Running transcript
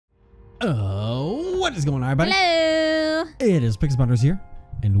What is going on, everybody? Hello! It is Pixelbutters here,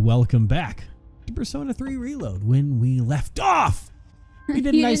 and welcome back to Persona 3 Reload. When we left off, we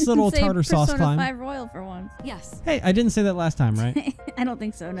did a nice little tartar sauce climb. Persona 5 Royal for once. Yes. Hey, I didn't say that last time, right? I don't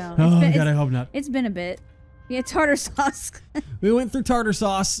think so, no. Oh, God, I hope not. It's been a bit. Yeah, tartar sauce. We went through tartar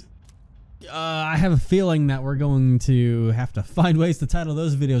sauce. I have a feeling that we're going to have to find ways to title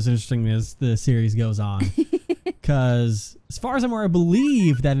those videos interesting as the series goes on. Because as far as I'm aware, I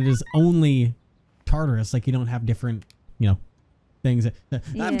believe that it is only Tartarus. Like, you don't have different, things. Yeah.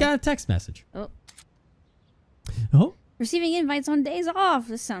 I've got a text message. Oh. Receiving invites on days off.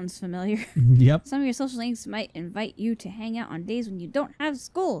 This sounds familiar. Yep. Some of your social links might invite you to hang out on days when you don't have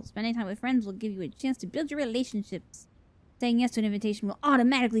school. Spending time with friends will give you a chance to build your relationships. Saying yes to an invitation will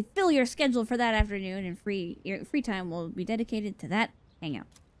automatically fill your schedule for that afternoon, and your free time will be dedicated to that hangout.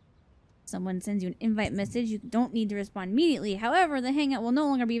 Someone sends you an invite message, you don't need to respond immediately. However, the hangout will no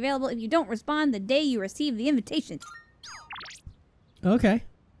longer be available if you don't respond the day you receive the invitation. Okay.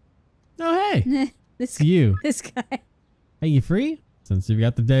 Oh, hey. This guy. Hey, you free? Since you've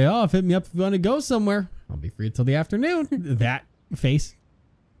got the day off, hit me up if you want to go somewhere. I'll be free until the afternoon. That face.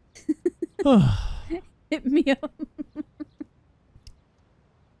 Hit me up.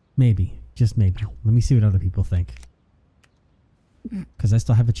 Maybe. Just maybe. Let me see what other people think. Because I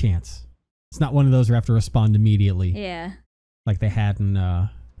still have a chance. It's not one of those where I have to respond immediately. Yeah. Like they had in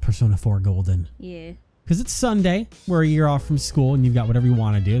Persona 4 Golden. Yeah. Because it's Sunday, where you're off from school and you've got whatever you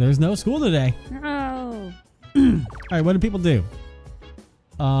want to do. There's no school today. No. Alright, what do people do?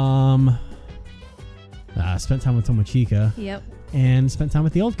 Spent time with Tomochika. Yep. And spent time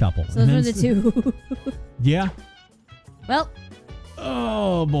with the old couple. So those are the two. Yeah. Well.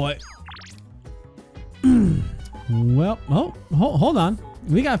 Oh, boy. Well, hold on.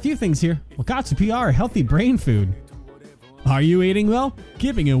 We got a few things here. Wakatsu PR, healthy brain food. Are you eating well?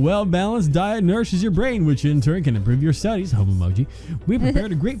 Keeping a well-balanced diet nourishes your brain, which in turn can improve your studies. Home emoji. We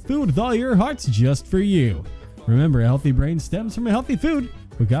prepared a great food with all your hearts just for you. Remember, a healthy brain stems from a healthy food.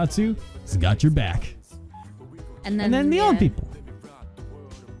 Wakatsu has got your back. And then the old people.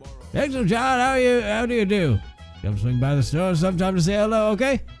 Excellent, John. How do you do? Come swing by the store sometime to say hello,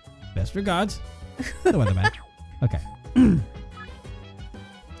 okay? Best regards. No other man. Okay.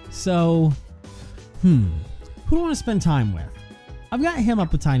 So, who do I want to spend time with? I've got him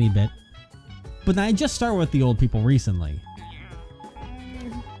up a tiny bit, but I just started with the old people recently.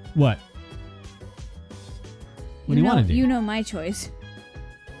 What? What do you want to do? You know my choice.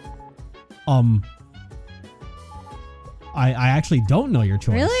 I actually don't know your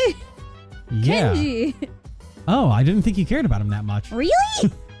choice. Really? Yeah. Kenji. Oh, I didn't think you cared about him that much. Really?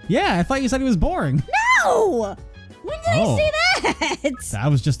 Yeah, I thought you said he was boring. No! When did I say that?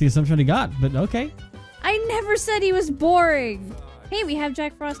 That was just the assumption I got, but okay. I never said he was boring. Hey, we have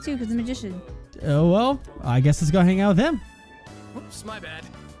Jack Frost too, because the magician. Oh, well, I guess let's go hang out with him. Oops, my bad.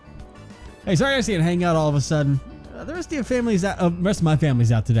 Hey, sorry I see it hang out all of a sudden. The rest of your family's out. The rest of my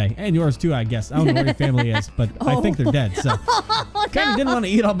family's out today, and yours too, I guess. I don't know where your family is, but I think they're dead. So, kind of didn't want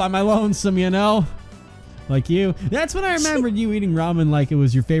to eat all by my lonesome, like you. That's when I remembered you eating ramen like it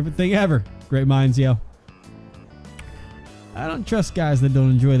was your favorite thing ever. Great minds, yo. I don't trust guys that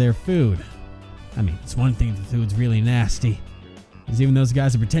don't enjoy their food. I mean, it's one thing if the food's really nasty. There's even those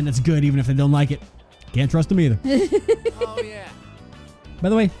guys that pretend it's good even if they don't like it. Can't trust them either. Oh, yeah. By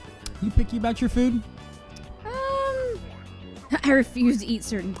the way, you picky about your food? I refuse to eat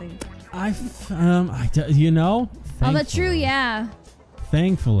certain things. Oh, that's true, yeah.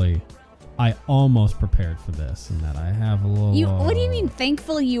 Thankfully, I almost prepared for this, and that I have a little. What do you mean?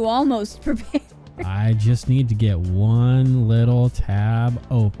 Thankfully, you almost prepared. I just need to get one little tab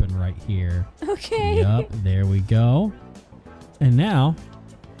open right here. Okay. Yup, there we go. And now,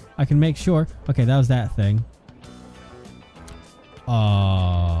 I can make sure. Okay, that was that thing.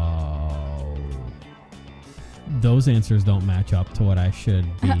 Those answers don't match up to what I should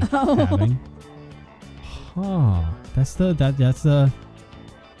be having. Huh. That's the.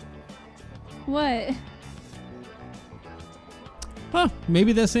 What? Huh.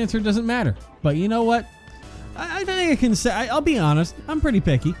 Maybe this answer doesn't matter. But you know what? I think I can say, I'll be honest, I'm pretty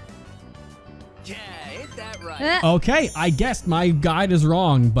picky. Yeah, ain't that right? Okay, I guessed my guide is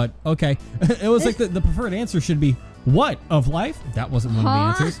wrong, but okay. It was like the preferred answer should be, what of life? That wasn't one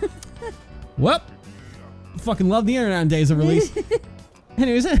of the answers. Well, fucking love the internet on days of release.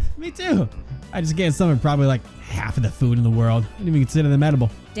 Anyways, me too. I just can't stomach probably like half of the food in the world. I didn't even consider them edible.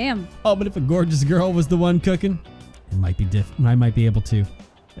 Damn. Oh, but if a gorgeous girl was the one cooking, it might be different. I might be able to.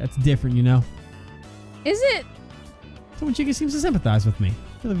 That's different, Is it? Tomochika seems to sympathize with me.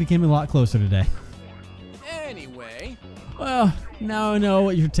 I feel like we came a lot closer today. Anyway. Well, Now I know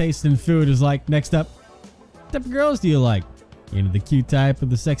what your taste in food is like. Next up, what type of girls do you like? You into the cute type or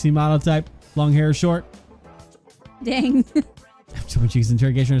the sexy model type? Long hair or short? Dang. Tomochi's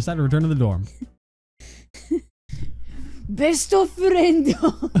interrogation decided to return to the dorm. Besto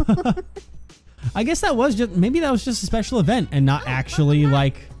friend. I guess that was just, maybe that was just a special event and not actually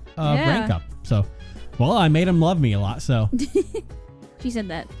like a rank up. So, well, I made him love me a lot, so. She said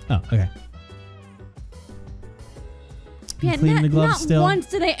that. Oh, okay. Yeah, Cleaning the gloves not still. once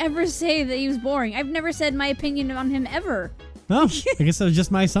did I ever say that he was boring. I've never said my opinion on him ever. Oh, I guess that was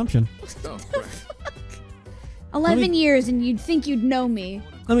just my assumption. Oh, right. 11 years and you'd think you'd know me.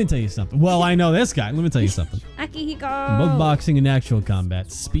 Let me tell you something. Well, I know this guy. Let me tell you something. Akihiko. In both boxing and actual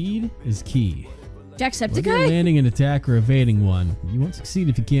combat, speed is key. Whether you're Jacksepticeye? landing an attack or evading one, you won't succeed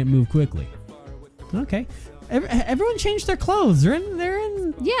if you can't move quickly. Okay. Everyone changed their clothes. They're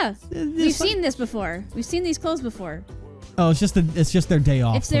in. Yeah. It's We've seen this before. We've seen these clothes before. Oh, it's just their day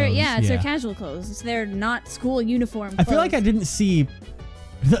off. It's their clothes. it's their casual clothes. It's their not school uniform I clothes. feel like I didn't see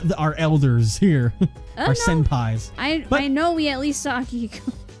our elders here, our no. senpais. I know we at least saw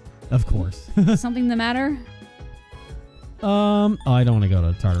Akihiko. Of course. Something the matter? Oh, I don't want to go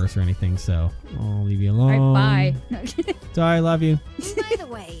to Tartarus or anything, so I'll leave you alone. Alright, bye. Sorry, love you. By the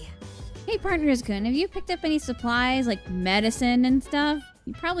way, Hey Partners-kun, have you picked up any supplies like medicine and stuff?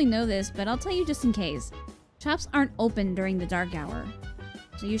 You probably know this, but I'll tell you just in case. Shops aren't open during the dark hour.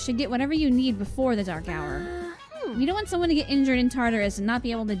 So you should get whatever you need before the dark hour. You don't want someone to get injured in Tartarus and not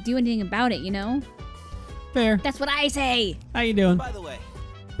be able to do anything about it, you know? Fair. That's what I say! How you doing? By the way,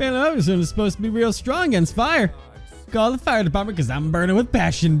 Baylor Overson is supposed to be real strong against fire. Call the fire department because I'm burning with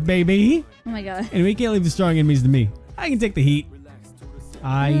passion, baby. Oh my god. And we can't leave the strong enemies to me. I can take the heat.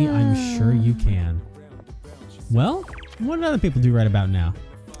 I'm sure you can. Well, what do other people do right about now?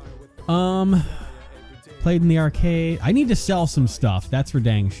 Played in the arcade. I need to sell some stuff. That's for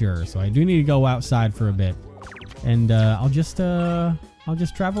dang sure. So I do need to go outside for a bit. And I'll just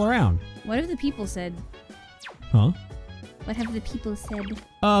travel around. What have the people said? Huh? What have the people said?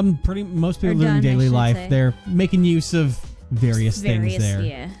 Most people Or in done, I daily should life, say. they're making use of various things there.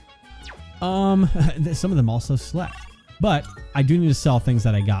 Yeah. Some of them also slept. But I do need to sell things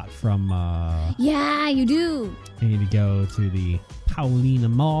that I got from Yeah, you do. I need to go to the Paulina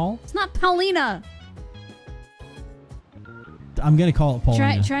Mall. It's not Paulina. I'm gonna call it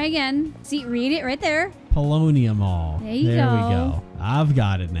Paulina. Try again. See, read it right there. Polonia Mall. There you we go. go. I've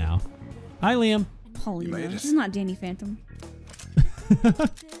got it now. Hi, Liam. Paulina. made it. This is not Danny Phantom.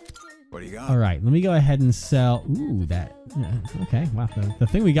 what do you got? All right, let me go ahead and sell. Ooh, that. Okay, wow. The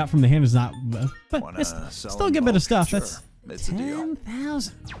thing we got from the hand is not, but Wanna it's sell still a in good bit of bulk? stuff. Sure. That's It's a deal.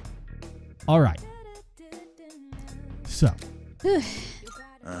 10,000. All right. So,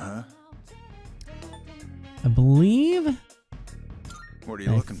 Uh-huh. I believe. What are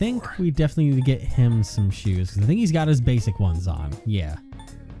you I looking think for? we definitely need to get him some shoes because I think he's got his basic ones on. Yeah.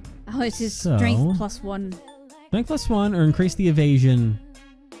 Oh, it's his So- strength +1. Strength +1 or increase the evasion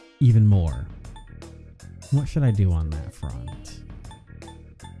even more. What should I do on that front?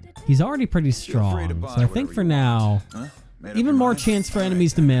 He's already pretty Feel free to strong, buy so I think whatever for you now, Huh? Made up even your more mind? chance for All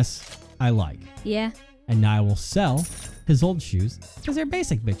enemies to miss, I like. Yeah. And now I will sell his old shoes because they're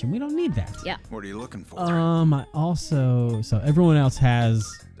basic, bitch, and we don't need that. Yeah. What are you looking for? I also, so everyone else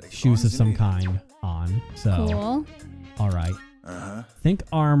has Take shoes as of you some need. kind on. So, Cool. all right. Uh-huh. Think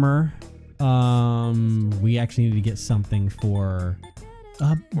armor. We actually need to get something for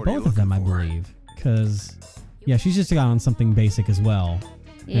What are you both of them, I looking for? believe. Because, yeah, she's just got on something basic as well.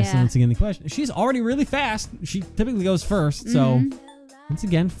 And so Yeah. once again, the question, she's already really fast. She typically goes first. So, Mm-hmm. once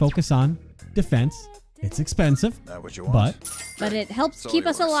again, focus on defense. It's expensive, That what you want? but But it helps It's keep all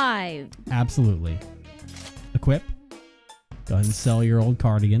us yours. alive. absolutely. Equip. Go ahead and sell your old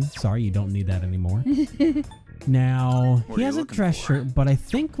cardigan. Sorry, you don't need that anymore. Now, What he are has you a looking dress for? shirt, but I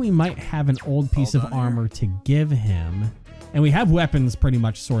think we might have an old piece All of done here. armor to give him. And we have weapons pretty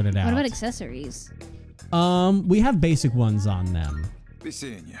much sorted out. What about accessories? We have basic ones on them. Be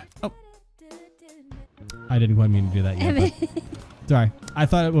seeing you. I didn't quite mean to do that yet. But, sorry. I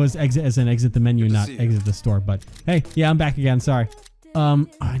thought it was exit as in exit the menu, Good to not see you. exit the store. But hey, yeah, I'm back again. Sorry.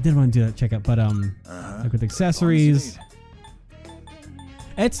 I did want to do that checkup, but Uh-huh. like with All you accessories, need.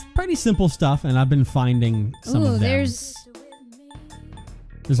 it's pretty simple stuff, and I've been finding some Ooh, of them. there's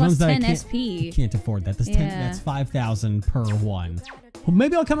There's plus ones that 10 I can't, SP. can't afford that. That's Yeah. that's 5,000 per one. Well,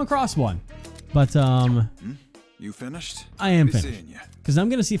 maybe I'll come across one, but You finished? I am Be finished seeing you. because I'm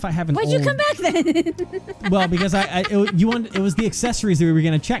gonna see if I have an Why'd old. you come back then? Well, because it was the accessories that we were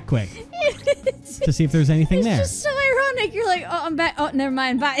gonna check quick to see if there's anything It's there. just so ironic. You're like, oh, I'm back. Oh, never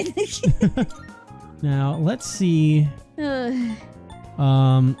mind. Bye. Now let's see. Ugh.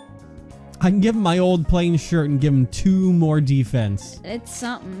 I can give him my old plain shirt and give him 2 more defense. It's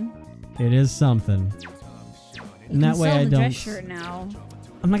something. It is something. And that way I don't. Dress shirt now.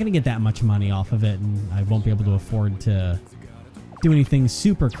 I'm not gonna get that much money off of it, and I won't be able to afford to do anything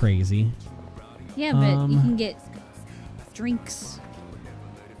super crazy. Yeah, but you can get drinks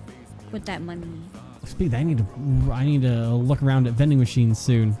with that money. Speak. I need to look around at vending machines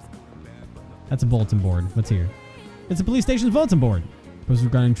soon. That's a bulletin board. What's here? It's a police station's bulletin board. Post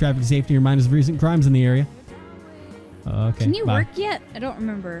regarding traffic safety reminds of recent crimes in the area. Okay. Can you bye. work yet? I don't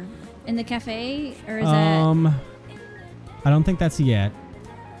remember. In the cafe, or is that? I don't think that's yet.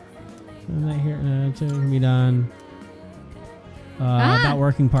 Not here. Can be done. About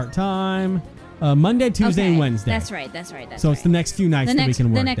working part time. Monday, Tuesday, and Wednesday. That's right. That's right. That's so right. it's the next few nights that we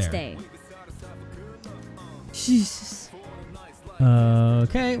can work the next there. day. Jesus.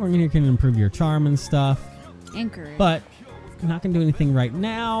 Okay, we're gonna can improve your charm and stuff. Anchor. But I'm not gonna do anything right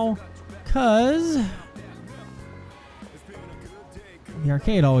now, cause the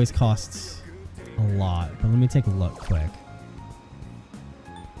arcade always costs a lot. But let me take a look quick.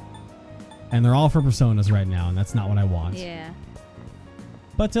 And they're all for personas right now, and that's not what I want. Yeah.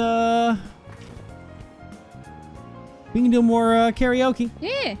 But we can do more karaoke.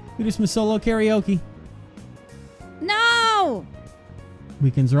 Yeah. We do some solo karaoke. No.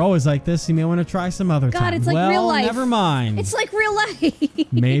 Weekends are always like this. You may want to try some other time. God, it's like well, real life. Never mind. It's like real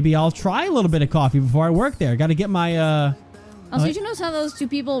life. Maybe I'll try a little bit of coffee before I work there. Got to get my Also, did you notice how those 2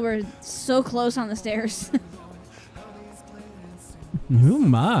 people were so close on the stairs? Oh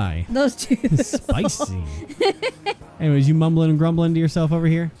my. Those 2. Spicy. Anyways, you mumbling and grumbling to yourself over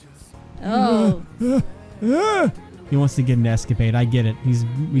here? Oh. He wants to get an escapade. I get it. He's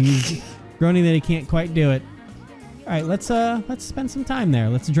groaning that he can't quite do it. All right, let's spend some time there.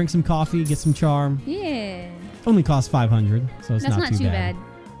 Let's drink some coffee, get some charm. Yeah. Only costs 500, so it's That's not too bad.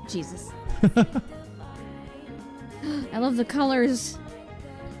 Jesus. I love the colors.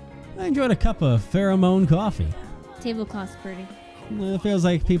 I enjoyed a cup of pheromone coffee. Tablecloth's pretty. It feels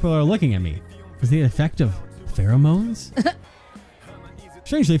like people are looking at me. Is the effect of pheromones?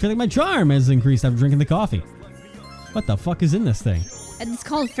 Strangely, I feel like my charm has increased after drinking the coffee. What the fuck is in this thing? It's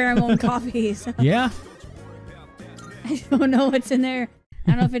called pheromone coffee. So Yeah? I don't know what's in there.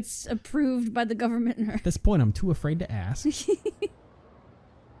 I don't know if it's approved by the government or... At this point, I'm too afraid to ask.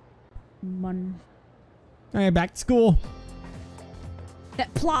 All right, back to school.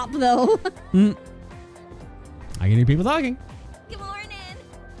 That plop, though. I can hear people talking. Good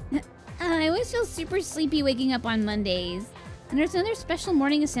morning. I always feel super sleepy waking up on Mondays. And there's another special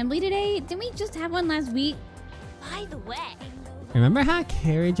morning assembly today. Didn't we just have one last week? By the way. Remember how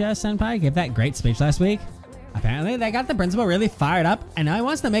Kirija-senpai gave that great speech last week? Apparently, they got the principal really fired up, and now he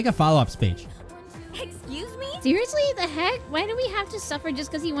wants to make a follow-up speech. Excuse me? Seriously? The heck? Why do we have to suffer just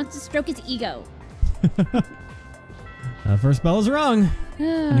because he wants to stroke his ego? First bell is rung.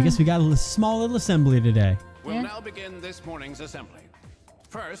 And I guess we got a small little assembly today. We'll now begin this morning's assembly.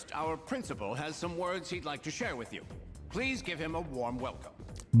 First, our principal has some words he'd like to share with you. Please give him a warm welcome.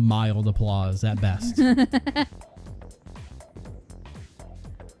 Mild applause at best.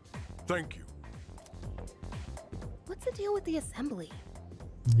 Thank you. What's the deal with the assembly?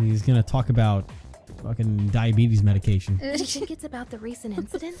 He's gonna talk about fucking diabetes medication. Do you think it's about the recent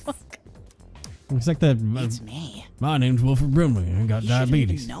incidents? Looks like the... It's me. My name's Wilfred Brimley. I got You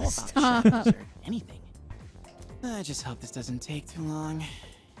diabetes. shouldn't even know about shows or anything. I just hope this doesn't take too long.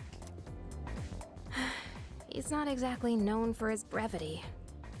 He's not exactly known for his brevity.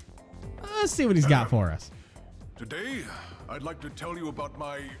 Let's see what he's got for us. Today, I'd like to tell you about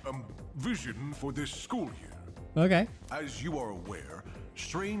my vision for this school year. Okay. As you are aware,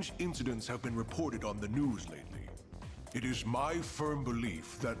 strange incidents have been reported on the news lately. It is my firm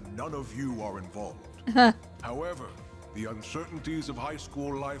belief that none of you are involved. However, the uncertainties of high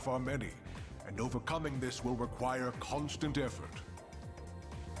school life are many, and overcoming this will require constant effort.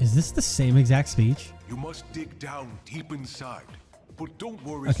 Is this the same exact speech? You must dig down deep inside, but don't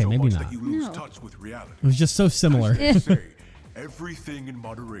worry Okay, so maybe much not. that you lose No. touch with reality. It was just so similar. As they say, everything in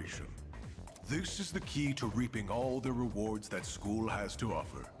moderation. This is the key to reaping all the rewards that school has to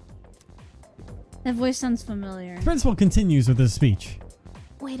offer. That voice sounds familiar. Principal continues with his speech.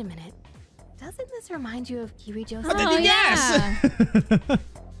 Wait a minute. Doesn't this remind you of Kirijo's? Oh, yeah.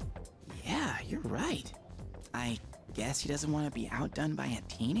 Yeah, you're right. I guess he doesn't want to be outdone by a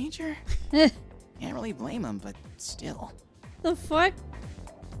teenager? Can't really blame him, but still. The fuck?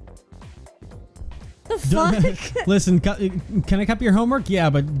 The fuck? Listen, can I copy your homework? Yeah,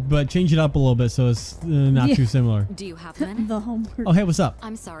 but change it up a little bit so it's not Yeah. too similar. Do you have a minute? The homework. Oh, hey, what's up?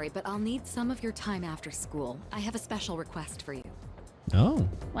 I'm sorry, but I'll need some of your time after school. I have a special request for you. Oh.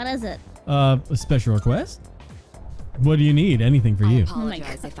 What is it? A special request? What do you need? Anything for I you.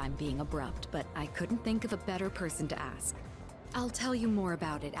 apologize if I'm being abrupt, but I couldn't think of a better person to ask. I'll tell you more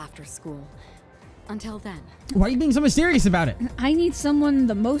about it after school. Until then. Why are you being so mysterious about it? I need someone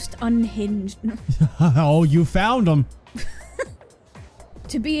the most unhinged Oh, you found him.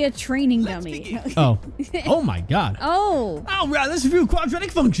 to be a training dummy. Oh. Oh my god. Oh. Oh, right. Let's review quadratic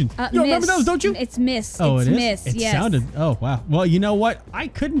functions. You remember those, don't you? It's Miss. Oh, it's it is? Miss. It yes. sounded. Oh, wow. Well, you know what? I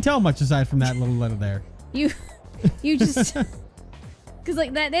couldn't tell much aside from that little letter there. You just. Because,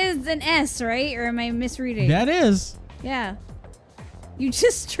 like, that is an S, right? Or am I misreading? That is. Yeah. You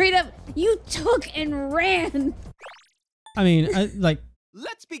just straight up. You took and ran. I mean, like.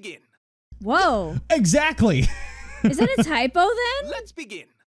 Let's begin. Whoa. Exactly. Is that a typo then? Let's begin.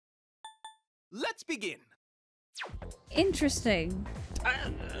 Let's begin. Interesting.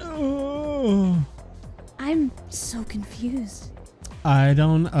 Oh. I'm so confused. I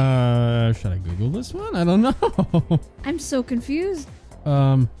don't, should I Google this one? I don't know. I'm so confused.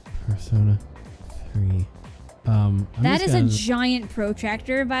 Persona 3. That is a giant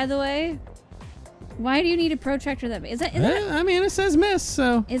protractor, by the way. Why do you need a protractor that big? Is that I mean, it says miss,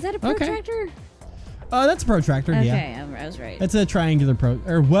 so. is that a protractor? That's a protractor, Okay, yeah. I was right. It's a triangular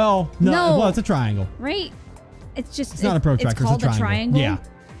no, No. well, it's a triangle. Right? It's just It's not a protractor, It's called it's a triangle. Yeah.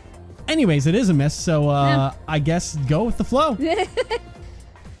 Anyways, it is a miss, so I guess go with the flow.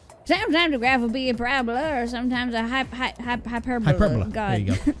 Sometimes a graph will be a parabola, or sometimes a hyperbola. Hyperbola. God. There you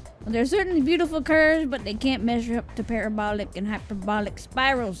go. Well, they're certainly beautiful curves, but they can't measure up to parabolic and hyperbolic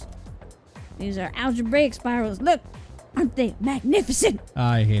spirals. These are algebraic spirals. Look, aren't they magnificent?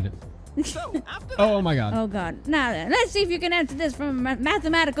 I hate it. So, after that, Oh my god. Oh God. Now then, let's see if you can answer this from a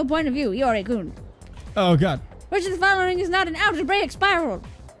mathematical point of view, Yori-kun. Oh god. Which of the following is not an algebraic spiral?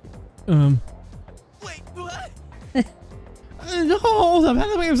 wait, what? Hold up.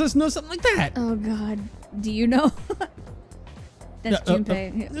 How do we just know something like that? Oh God. Do you know? That's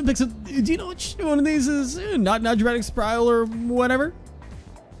Junpei. Pixel, do you know which one of these is not an algebraic spiral or whatever?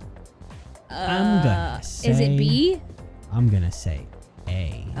 I'm gonna say. Is it B? I'm gonna say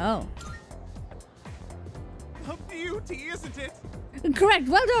A. Oh. A beauty, isn't it? Correct.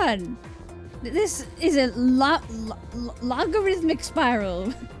 Well done. This is a logarithmic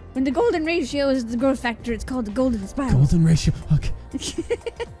spiral. When the golden ratio is the growth factor, it's called the golden spiral. Golden ratio. Okay.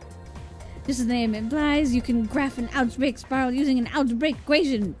 Just as the name implies, you can graph an algebraic spiral using an algebraic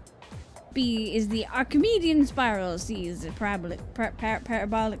equation. B is the Archimedean spiral. C is the parabolic.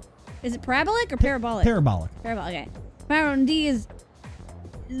 Parabolic. Is it parabolic or parabolic? Parabolic. Parabolic. Okay. Spiral, and D is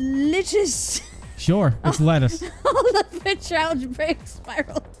lichess. Sure, it's lettuce. All of which are algebraic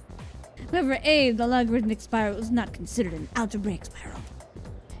spirals. However, A, the logarithmic spiral, is not considered an algebraic spiral.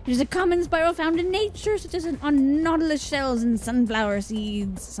 It is a common spiral found in nature, such as on nautilus shells and sunflower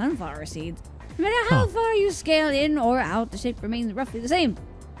seeds. Sunflower seeds. No matter how far you scale in or out, the shape remains roughly the same.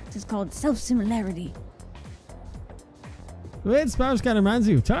 This is called self-similarity. The way it spirals kind of reminds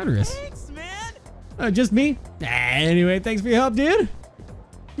you of Tartarus. Thanks, man. Just me? Anyway, thanks for your help, dude.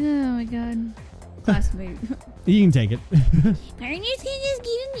 Oh my god. Classmate. You can take it. Ernest just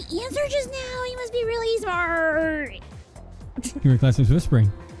gave me answer just now. He must be really smart. Your classmates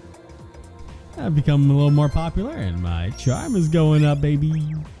whispering. I've become a little more popular and my charm is going up,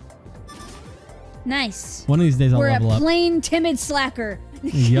 baby. Nice. One of these days I'll We're level a up. plain timid slacker.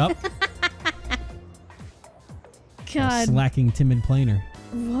 Yep. God. Slacking timid planer.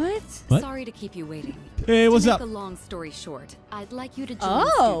 What? What? Sorry to keep you waiting. Hey, what's to up? make a long story short, I'd like you to join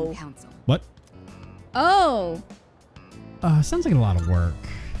the student council. What? Oh. Sounds like a lot of work.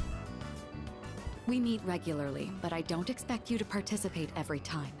 We meet regularly, but I don't expect you to participate every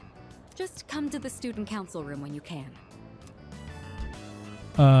time. Just come to the student council room when you can.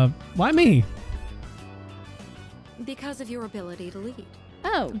 Why me? Because of your ability to lead.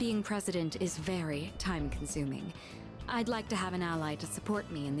 Oh. Being president is very time-consuming. I'd like to have an ally to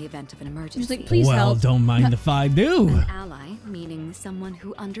support me in the event of an emergency. Just like, please well, help. don't mind if I do. An ally, meaning someone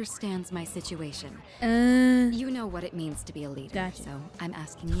who understands my situation. You know what it means to be a leader, Gotcha. so I'm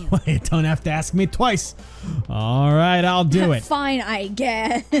asking you. Wait, don't have to ask me twice. All right, I'll do it. Fine, I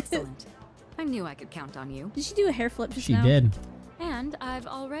guess. Excellent. I knew I could count on you. Did she do a hair flip just She now? did. And I've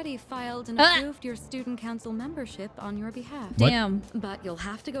already filed and Ah! approved your student council membership on your behalf. What? Damn. But you'll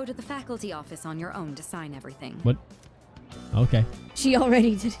have to go to the faculty office on your own to sign everything. What? Okay. She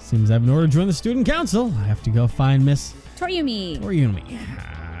already did. Seems I have an order to join the student council. I have to go find Miss Toriumi. Toriumi.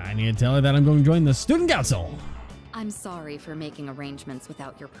 I need to tell her that I'm going to join the student council. I'm sorry for making arrangements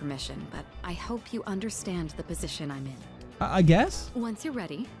without your permission, but I hope you understand the position I'm in. I guess? Once you're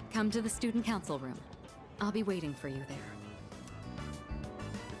ready, come to the student council room. I'll be waiting for you there.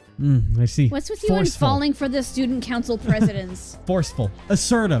 I see. What's with you and Forceful. falling for the student council presidents? Forceful.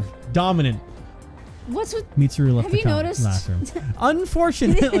 Assertive. Dominant. What's with... Mitsuru left Have the you noticed? classroom.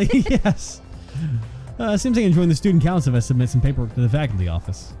 Unfortunately, yes. Seems like enjoying the student council if I submit some paperwork to the faculty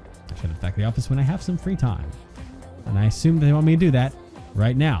office. I should have the faculty office when I have some free time. And I assume they want me to do that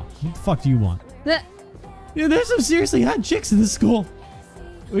right now. What the fuck do you want? Yeah, there's some seriously hot chicks in this school.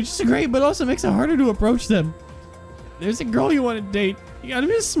 Which is great, but also makes it harder to approach them. There's a girl you want to date. You gotta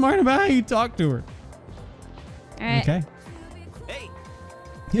be smart about how you talk to her. Alright. Okay. Hey,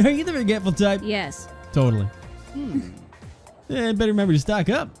 Are you the forgetful type? Yes. Totally. Yeah, better remember to stock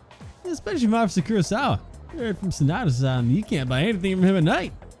up. Especially from Officer Kurosawa. I heard from Sonata-san you can't buy anything from him at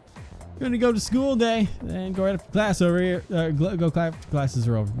night. You're gonna go to school day, then go right after class over here. Classes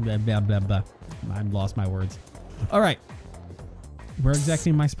are over. Blah, blah, blah, blah. I lost my words. Alright. Where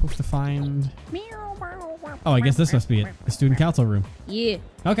exactly am I supposed to find... Oh, I guess this must be it. The student council room. Yeah.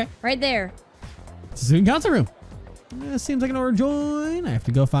 Okay. Right there. It's the student council room. Seems like an order to join. I have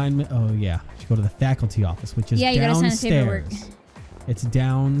to go find... Oh, yeah. I should go to the faculty office, which is Yeah, you gotta sign the downstairs. paperwork. It's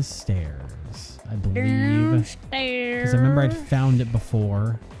downstairs, I believe. Downstairs. Because I remember I'd found it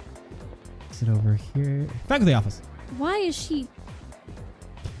before. Is it over here? Faculty office. Why is she...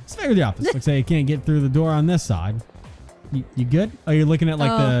 It's faculty office. Looks like you can't get through the door on this side. You good? Oh, you're looking at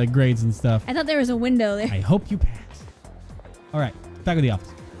like the grades and stuff. I thought there was a window there. I hope you pass. All right, faculty office.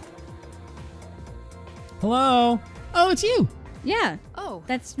 Hello. Oh, it's you. Yeah. Oh,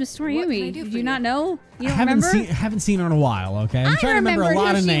 That's Miss What can I Toriumi. do Did for you not you? know? You don't haven't remember? seen her in a while. Okay, I'm trying to remember a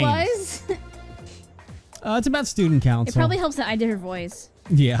lot of names. Was. It's about student council. It probably helps that I did her voice.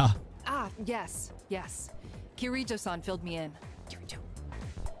 Yeah. yes. Kirito-san filled me in.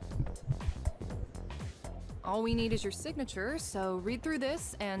 All we need is your signature, so read through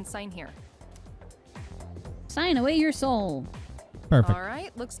this and sign here. Sign away your soul. Perfect. All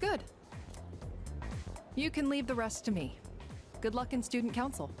right, looks good. You can leave the rest to me. Good luck in student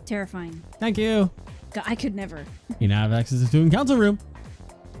council. Terrifying. Thank you. God, I could never. You now have access to the student council room.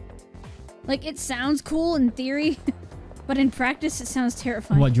 Like, it sounds cool in theory, but in practice it sounds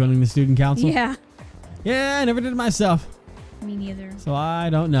terrifying. What, joining the student council? Yeah. Yeah, I never did it myself, Me neither. so I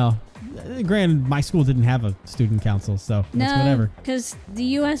don't know. Granted, my school didn't have a student council, so that's whatever. because the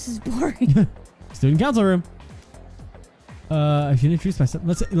U.S. is boring. Student council room. I should introduce myself.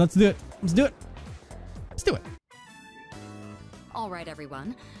 Let's do it. Let's do it. Let's do it. All right,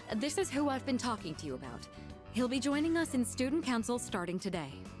 everyone. This is who I've been talking to you about. He'll be joining us in student council starting today.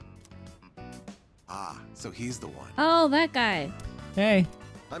 Ah, so he's the one. Oh, that guy. Hey,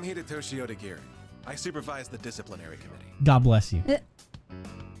 I'm Hidetoshi Odagiri. I supervise the disciplinary committee. God bless you.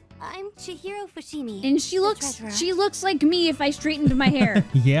 I'm Chihiro Fushimi. And she looks like me if I straightened my hair.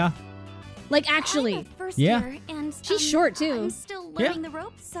 Yeah. Like, I'm actually. a first Yeah. year, and She's short, too. I'm still learning the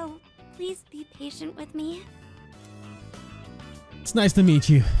ropes, so please be patient with me. It's nice to meet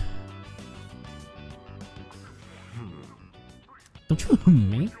you. Don't you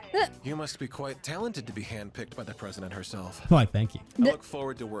me? You must be quite talented to be handpicked by the president herself. Why, thank you. I look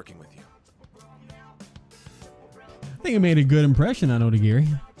forward to working with you. I think I made a good impression on Odagiri.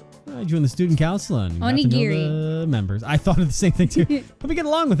 I joined the student council and got to know Onigiri. the members. I thought of the same thing too. But we get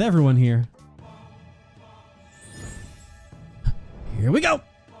along with everyone here. Here we go.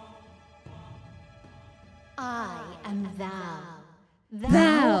 I am thou.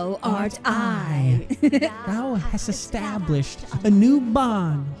 Thou art I. Thou hast established a new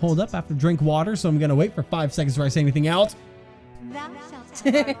bond. Hold up, I have to drink water, so I'm going to wait for 5 seconds before I say anything else. Thou shalt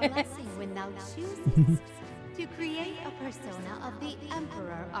have a blessing when thou choosest to create a persona of the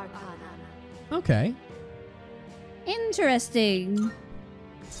Emperor Arcana. Okay. Interesting.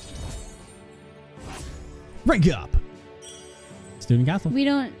 Rank up. Student council. We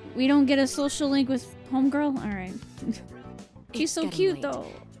don't get a social link with homegirl? Alright. She's It's so getting cute late. though.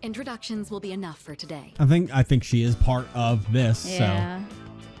 Introductions will be enough for today. I think she is part of this, Yeah.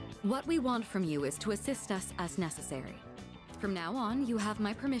 What we want from you is to assist us as necessary. From now on, you have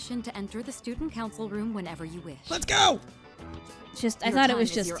my permission to enter the student council room whenever you wish. so. Let's go. Just I Your thought it time was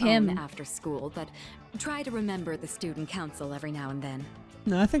is just your him. own after school, but try to remember the student council every now and then.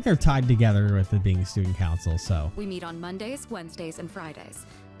 No, I think they're tied together with it being a student council, so. We meet on Mondays, Wednesdays, and Fridays,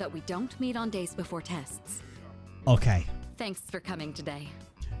 but we don't meet on days before tests. Okay. Thanks for coming today.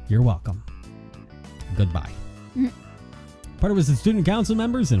 You're welcome. Goodbye. Part was the student council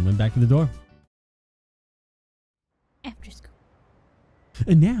members and went back to the door. After school.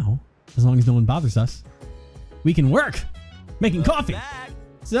 And now, as long as no one bothers us, we can work making coffee.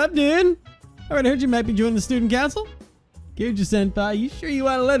 What's up, dude? Alright, I heard you might be joining the student council. Kiryu-senpai, you sure you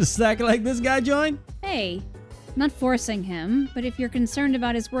want to let a slacker like this guy join? Hey. I'm not forcing him, but if you're concerned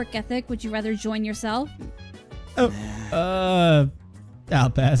about his work ethic, would you rather join yourself? Oh, I'll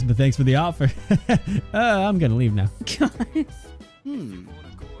pass, but thanks for the offer. I'm gonna leave now.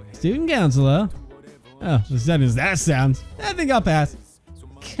 Student councilor. Oh, as sad as that sounds, I think I'll pass.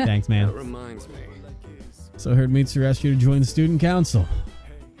 Thanks, man. That reminds me. So I heard Mitsu asked you to join the student council.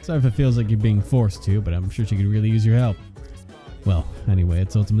 Sorry if it feels like you're being forced to, but I'm sure she could really use your help. Well, anyway,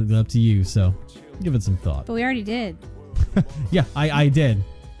 it's ultimately up to you, so give it some thought. But we already did. Yeah, I did.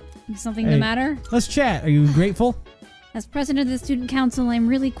 Something the matter? Let's chat. Are you grateful? As president of the student council, I'm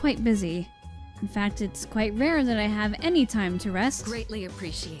really quite busy. In fact, it's quite rare that I have any time to rest. Greatly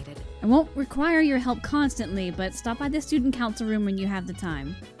appreciated. I won't require your help constantly, but stop by the student council room when you have the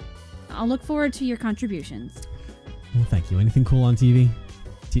time. I'll look forward to your contributions. Well, thank you. Anything cool on TV?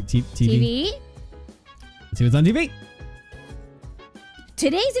 TV? TV? Let's see what's on TV.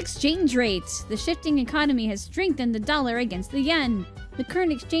 Today's exchange rate. The shifting economy has strengthened the dollar against the yen. The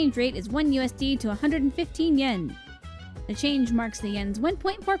current exchange rate is 1 USD to 115 yen. The change marks the yen's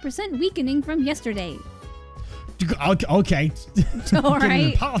 1.4% weakening from yesterday. Okay. All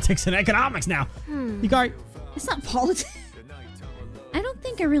right. Politics and economics now. You got. It's not politics. I don't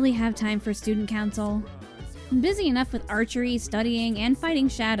think I really have time for student council. I'm busy enough with archery, studying, and fighting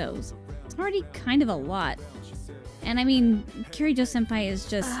shadows. It's already kind of a lot. And I mean, Kirijo-senpai is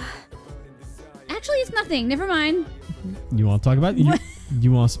just... Actually, it's nothing. Never mind. You want to talk about it?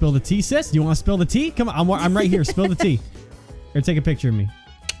 You want to spill the tea, sis? You want to spill the tea? Come on, I'm right here. Spill the tea. Here, take a picture of me.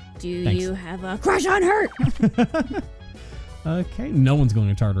 Do Thanks. you have a crush on her? Okay, no one's going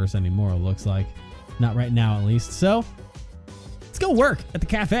to Tartarus anymore, it looks like. Not right now, at least. So, let's go work at the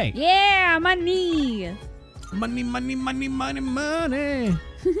cafe. Yeah, money. Money, money, money, money, money.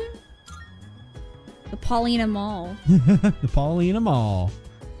 The Paulina Mall. The Paulina Mall.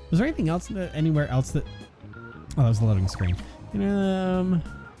 Was there anything else anywhere else that... Oh, that was the loading screen.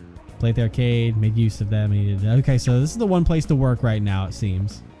 Play at the arcade, make use of them. Okay, so this is the one place to work right now, it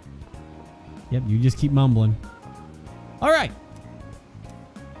seems. Yep, you just keep mumbling. All right.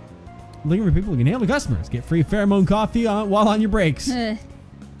 Looking for people who can handle customers. Get free pheromone coffee while on your breaks. All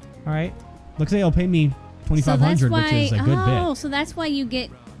right. Looks like they'll pay me $2,500, which is a good bit. Oh, so that's why you get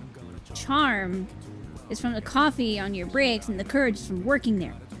charm. Is from the coffee on your breaks, and the courage is from working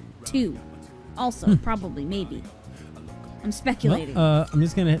there, too. Also, probably, maybe. I'm speculating. Well, I'm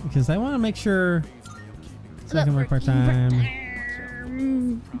just gonna, because I want to make sure so I can work part-time.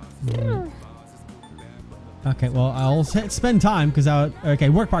 Okay, well, I'll spend time, because okay,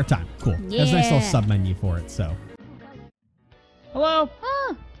 work part-time. Cool. Yeah. There's a nice little sub-menu for it, so. Hello?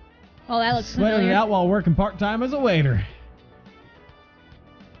 Oh, that looks Sweating familiar. it out while working part-time as a waiter.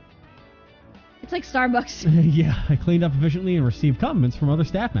 It's like Starbucks. Yeah, I cleaned up efficiently and received compliments from other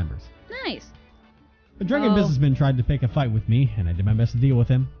staff members. Nice. A drunken businessman tried to pick a fight with me, and I did my best to deal with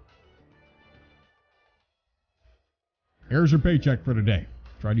him. Here's your paycheck for today.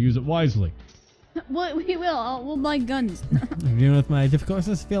 Try to use it wisely. Well, we will. We'll buy guns. Dealing with my difficulties,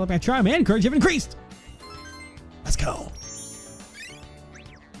 I feel like my charm and courage have increased. Let's go.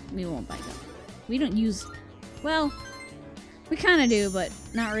 We won't buy guns. We don't use... Well, we kind of do, but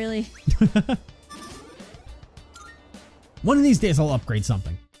not really. One of these days I'll upgrade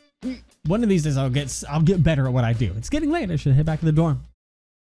something. One of these days I'll get better at what I do. It's getting late. I should head back to the dorm.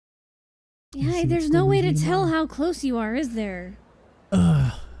 Yeah, there's no way to tell how close you are, is there?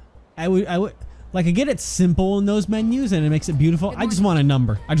 I would like, I get it simple in those menus and it makes it beautiful. I just want a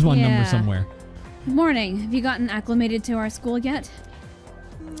number. I just want a number somewhere. Good morning. Have you gotten acclimated to our school yet?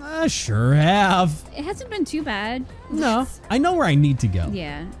 I sure have. It hasn't been too bad. No, I know where I need to go.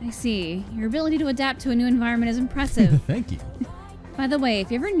 Yeah, I see. Your ability to adapt to a new environment is impressive. Thank you. By the way,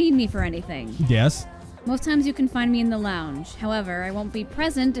 if you ever need me for anything, Yes. most times you can find me in the lounge. However, I won't be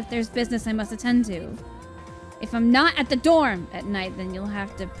present if there's business I must attend to. If I'm not at the dorm at night, then you'll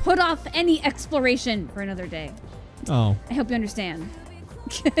have to put off any exploration for another day. Oh. I hope you understand.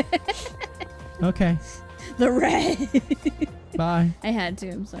 Okay. The red. Bye. I had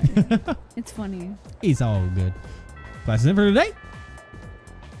to, I'm sorry. It's funny. It's all good. Class is in for today.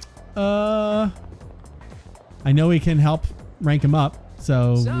 I know we can help rank him up,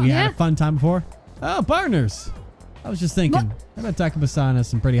 so we had a fun time before. Oh, partners. I was just thinking, I bet Takuma-san has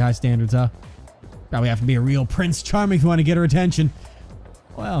some pretty high standards, huh? Probably have to be a real Prince Charming if you want to get her attention.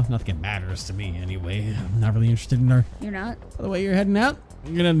 Well, nothing matters to me anyway. I'm not really interested in her. You're not? By the way, you're heading out.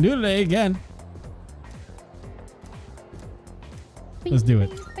 You're gonna do today again. Let's do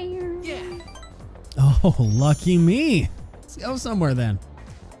it. Oh, lucky me. Let's go somewhere then.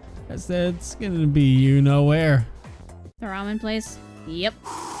 I said it's gonna be you know where. The ramen place? Yep.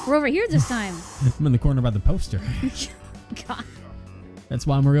 We're over here this time. I'm in the corner by the poster. God. That's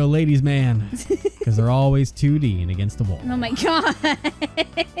why I'm a real ladies' man. Because they're always 2D and against the wall. Oh my god.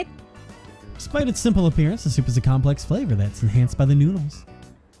 Despite its simple appearance, the soup is a complex flavor that's enhanced by the noodles.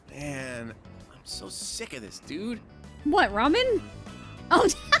 Man, I'm so sick of this, dude. What, ramen? Oh,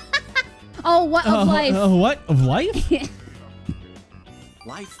 oh, what of life? What of life?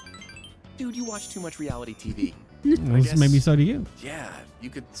 Life? Dude, you watch too much reality TV. Well, maybe so do you. Yeah, you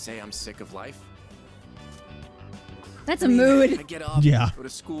could say I'm sick of life. That's a mood. I get up, Yeah. go to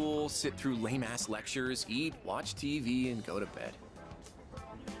school, sit through lame-ass lectures, eat, watch TV, and go to bed.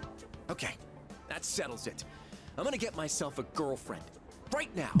 Okay, that settles it. I'm gonna get myself a girlfriend. Right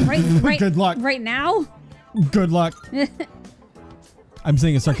now. Right. Good luck. Right now? Good luck. I'm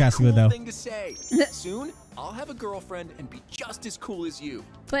saying it sarcastically, Cool though. thing to say. Soon, I'll have a girlfriend and be just as cool as you.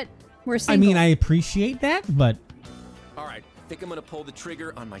 But we're I single. mean, I appreciate that, but... All right, think I'm gonna pull the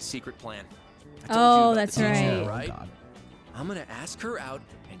trigger on my secret plan. I told you Oh, about that's the teacher, right. right? Oh, God. I'm gonna ask her out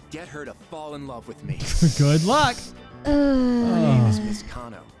and get her to fall in love with me. Good luck. Her name is Miss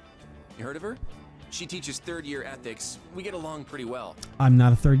Kano. You heard of her? She teaches third-year ethics. We get along pretty well. I'm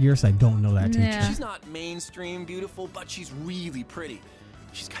not a third year, so I don't know that teacher. Yeah. She's not mainstream beautiful, but she's really pretty.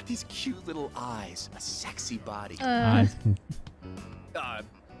 She's got these cute little eyes, a sexy body.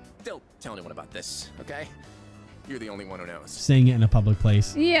 Don't tell anyone about this, okay? You're the only one who knows. Saying it in a public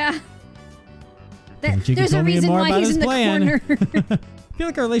place. Yeah. Kenji There's a told me reason more why about he's his in the plan. corner. I feel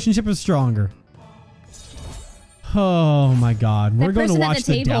like our relationship is stronger. Oh my God, we're going to person at watch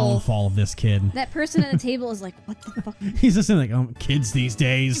the the table- downfall of this kid. That person at the table is like, what the fuck? He's just like, oh, kids these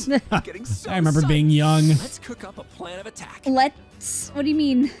days. Getting so I remember psyched. being young. Let's cook up a plan of attack. Let's. What do you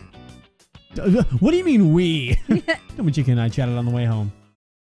mean? What do you mean we? Tomochika and I chatted on the way home.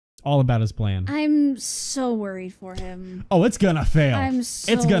 All about his plan. I'm so worried for him. Oh, it's gonna fail.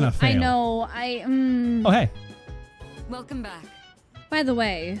 It's gonna fail. I know. Oh, hey. Welcome back. By the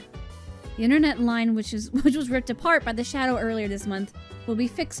way, the internet line, which was ripped apart by the shadow earlier this month, will be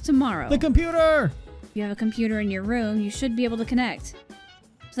fixed tomorrow. The computer! If you have a computer in your room, you should be able to connect.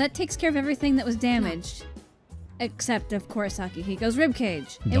 So that takes care of everything that was damaged. Except, of course, Akihiko's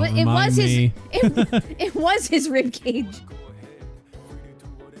ribcage. It was his. It was his ribcage.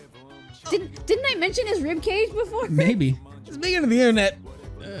 Didn't I mention his ribcage before? Maybe. Speaking of the internet,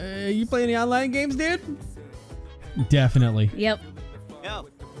 you play any online games, dude? Definitely. Yep. No.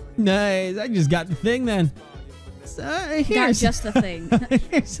 Nice. I just got the thing then. So, Got just the thing.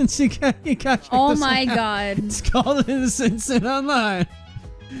 Since you got Oh my god. It's called Innocent Sin Online.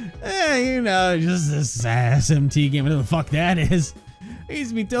 You know, just this SMT game, whatever the fuck that is. I used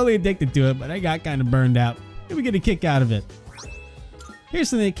to be totally addicted to it, but I got kind of burned out. We get a kick out of it. Here's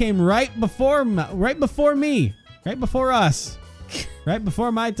something that came right before me, right before us, right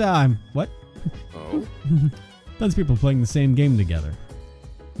before my time. What? Oh? Tons of people playing the same game together.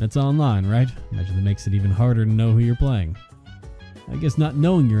 That's online, right? Imagine that makes it even harder to know who you're playing. I guess not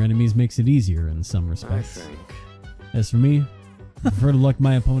knowing your enemies makes it easier in some respects. As for me, I prefer to look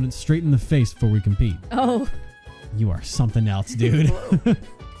my opponent straight in the face before we compete. Oh. You are something else, dude.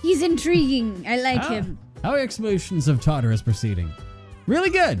 He's intriguing. I like him. How explanations of Tartarus proceeding?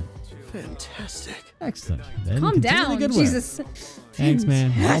 Really good. Fantastic. Excellent. Then Calm continue the down, good work. Jesus. Thanks,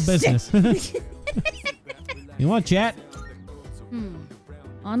 man. All business. You want chat?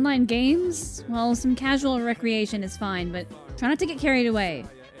 Online games? Well, some casual recreation is fine, but try not to get carried away.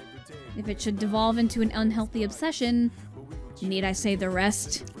 If it should devolve into an unhealthy obsession, need I say the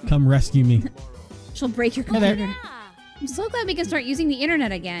rest? Come rescue me. She'll break your Hey there. computer. I'm so glad we can start using the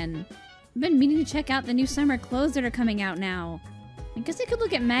internet again. I've been meaning to check out the new summer clothes that are coming out now. I guess I could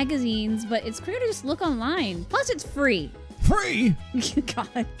look at magazines, but it's quicker to just look online. Plus, it's free. Free?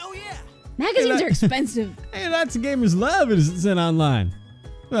 God. Oh yeah. Magazines are expensive. Hey, lots of gamers love Innocent Online.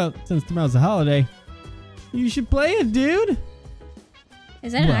 Well, since tomorrow's a holiday, you should play it, dude.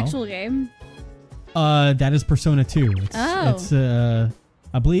 Is that an Well, actual game? That is Persona 2. Oh. It's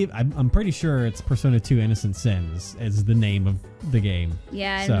I believe, I'm pretty sure it's Persona 2 Innocent Sins is the name of the game.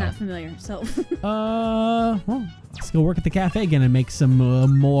 Yeah, I'm So. not familiar, so. Well, let's go work at the cafe again and make some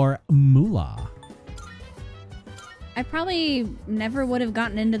more moolah. I probably never would have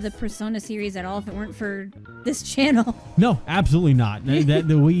gotten into the Persona series at all if it weren't for this channel. No, absolutely not. that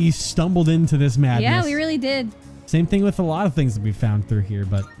we stumbled into this madness. Yeah, we really did. Same thing with a lot of things that we found through here,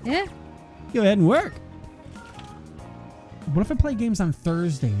 but Yeah. go ahead and work. What if I play games on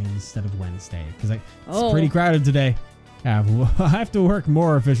Thursday instead of Wednesday? Because it's pretty crowded today. Yeah, I have to work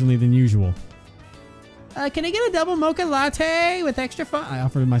more efficiently than usual. Can I get a double mocha latte with extra fun? I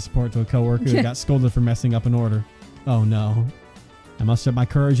offered my support to a coworker who got scolded for messing up an order. Oh no. I mustered my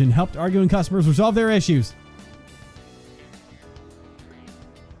courage and helped arguing customers resolve their issues.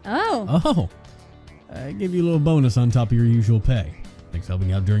 Oh. Oh. I give you a little bonus on top of your usual pay. Thanks for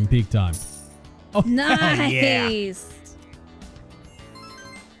helping out during peak time. Oh, Nice.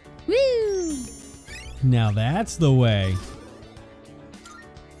 yeah. Woo. Now that's the way.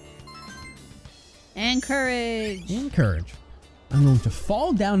 And courage. And courage. I'm going to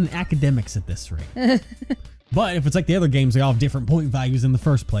fall down in academics at this rate. But if it's like the other games, they all have different point values in the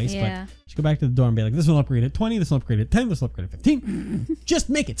first place. Yeah. But just go back to the door and be like, this will upgrade at 20, this will upgrade at 10, this will upgrade at 15. Just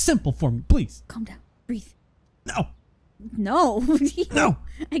make it simple for me, please. Calm down. Breathe. No. No. No.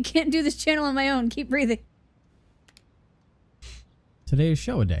 I can't do this channel on my own. Keep breathing. Today is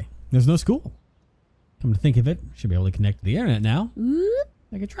show a day. There's no school. Come to think of it, should be able to connect to the internet now. Oop.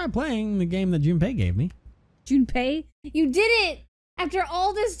 I could try playing the game that Junpei gave me. Junpei? You did it! After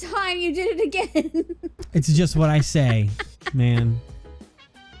all this time, you did it again. It's just what I say, man.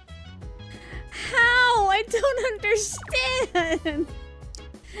 How? I don't understand.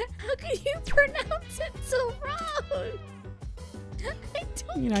 How could you pronounce it so wrong? I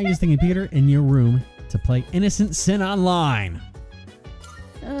don't You know, I was thinking, Peter, in your room to play Innocent Sin Online.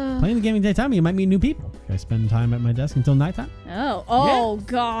 Playing the game in daytime, you might meet new people. Should I spend time at my desk until nighttime? Oh,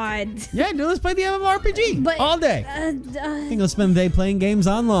 God. Yeah, let's play the MMORPG But, all day. I think I'll spend the day playing games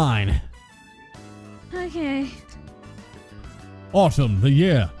online. Okay. Autumn, the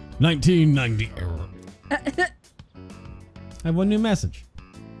year 1990. I have one new message.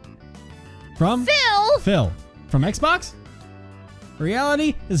 From Phil. From Xbox?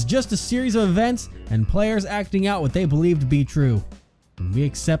 Reality is just a series of events and players acting out what they believe to be true. When we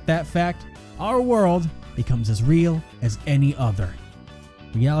accept that fact, our world becomes as real as any other.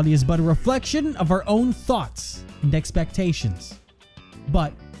 Reality is but a reflection of our own thoughts and expectations.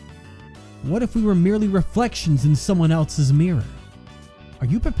 But what if we were merely reflections in someone else's mirror? Are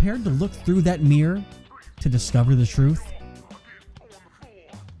you prepared to look through that mirror to discover the truth?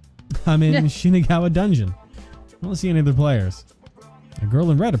 I'm in Shinagawa Dungeon. I don't see any other players. A girl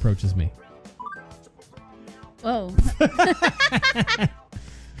in red approaches me. Whoa.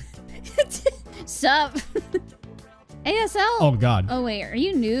 Sup? ASL? Oh, God. Oh, wait. Are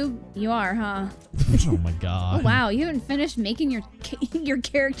you noob? You are, huh? Oh, my God. Oh, wow. You haven't finished making your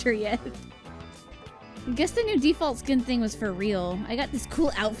character yet. I guess the new default skin thing was for real. I got this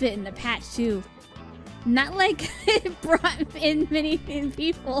cool outfit in the patch, too. Not like it brought in many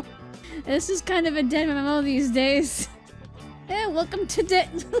people. This is kind of a dead MMO these days. Yeah, welcome to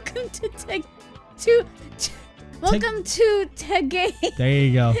Tegay. There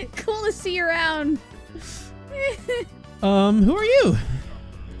you go. Cool to see you around. Who are you?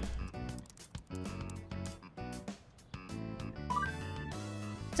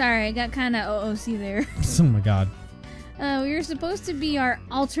 Sorry, I got kind of OOC there. Oh my God. We were supposed to be our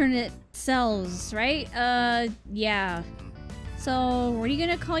alternate selves, right? Yeah. So, what are you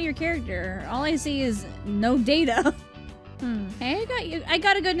gonna call your character? All I see is no data. Hey, I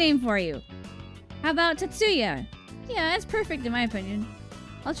got a good name for you. How about Tetsuya? Yeah, that's perfect in my opinion.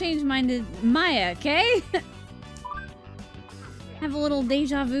 I'll change mine to Maya, okay? Have a little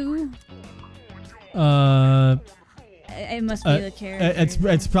deja vu. It must be the character.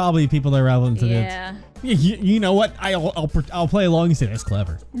 It's probably people that are relevant to this. Yeah. You know what? I'll play along and say that's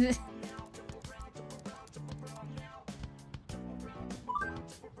clever.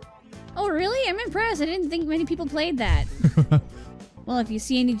 Oh, really? I'm impressed. I didn't think many people played that. Well, if you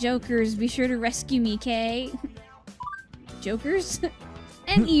see any jokers, be sure to rescue me, Kay. Jokers?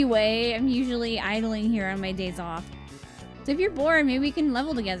 Anyway, I'm usually idling here on my days off. So if you're bored, maybe we can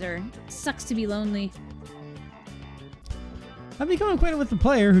level together. Sucks to be lonely. I've become acquainted with the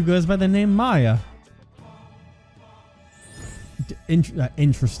player who goes by the name Maya.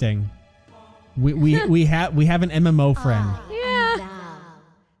 Interesting. We have an MMO friend. Yeah.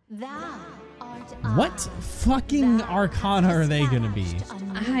 What fucking arcana are they gonna be?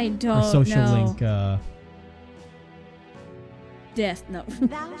 I don't Or social know. link. Death. No.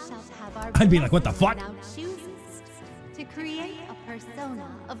 I'd be like, what the fuck? To create a persona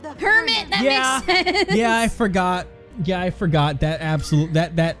of the Hermit. That makes sense. Yeah, I forgot. Yeah, I forgot that absolute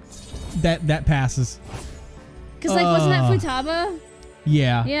that passes. Cause like, wasn't that Futaba?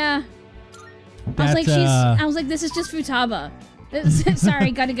 Yeah. Yeah. I was like, this is just Futaba.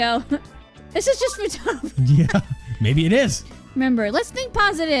 Sorry, gotta go. This is just Futaba. Yeah, maybe it is. Remember, let's think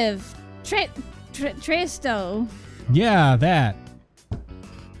positive. Tresto. Yeah, that.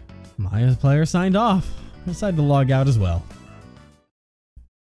 Maya's player signed off. I decided to log out as well.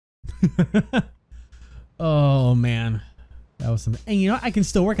 Oh man, that was something. And you know, I can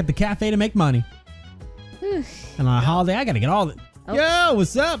still work at the cafe to make money. And on a holiday, I gotta get all the. Oh. Yo,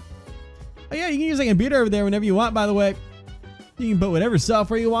 what's up? Oh yeah, you can use a computer over there whenever you want, by the way. You can put whatever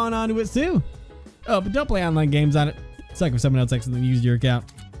software you want onto it too. Oh, but don't play online games on it. It's like if someone else accidentally used your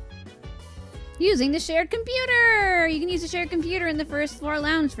account. Using the shared computer! You can use the shared computer in the first floor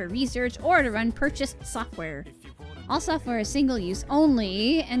lounge for research or to run purchased software. All software is single-use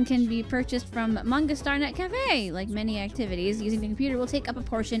only and can be purchased from Manga Starnet Cafe. Like many activities, using the computer will take up a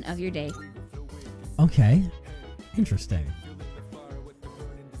portion of your day. Okay. Interesting.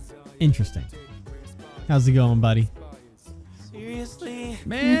 Interesting. How's it going, buddy? Seriously?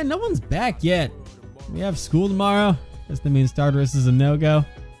 Man, no one's back yet. We have school tomorrow. Guess that means Stardust is a no-go.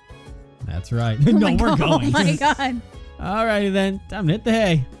 That's right. Oh No, my we're God, going. Oh my god. Alrighty then. Time to hit the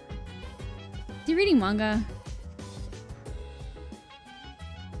hay. Is he reading manga?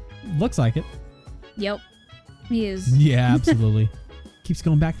 Looks like it. Yep. He is. Yeah, absolutely. Keeps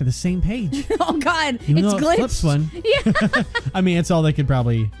going back to the same page. Oh god, Even it's though it glitched. flips one. Yeah. I mean, it's all they could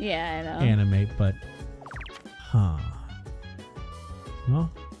probably Yeah, I know. animate, but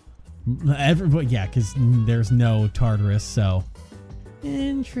well, everybody, yeah, because there's no Tartarus, so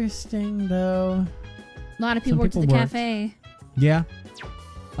interesting though. A lot of people worked at the cafe. Yeah.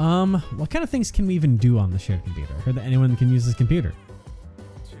 What kind of things can we even do on the shared computer? I heard that anyone can use this computer.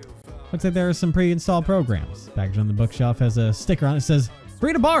 Looks like there are some pre-installed programs. Package on the bookshelf has a sticker on it that says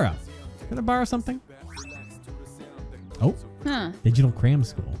free to borrow. Can I borrow something? Oh. Huh. Digital cram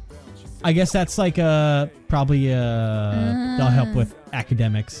school. I guess that's like probably they'll help with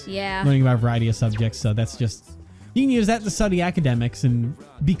academics. Yeah. Learning about a variety of subjects. So that's just, you can use that to study academics and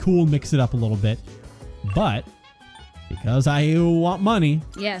be cool, mix it up a little bit. But because I want money.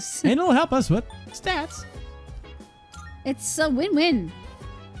 Yes. And it'll help us with stats. It's a win-win.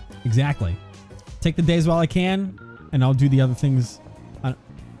 Exactly. Take the days while I can, and I'll do the other things. Oh.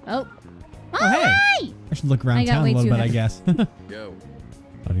 Oh, hey. I should look around town a little bit, I guess. Yo.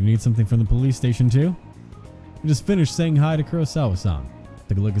 Oh, do you need something from the police station too? I just finished saying hi to Kurosawa-san.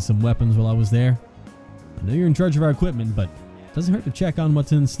 Took a look at some weapons while I was there. I know you're in charge of our equipment, but it doesn't hurt to check on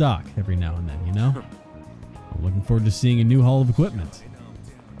what's in stock every now and then, you know? I'm looking forward to seeing a new haul of equipment.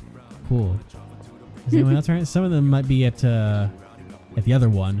 Cool. Is anyone else around? Some of them might be at the other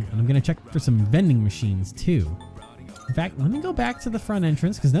one, and I'm gonna check for some vending machines too. In fact, let me go back to the front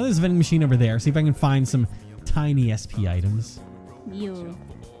entrance because now there's a vending machine over there. See if I can find some tiny SP items. You.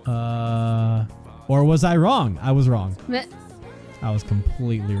 Or was I wrong? I was wrong. But I was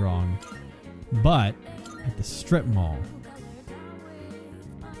completely wrong. But at the strip mall.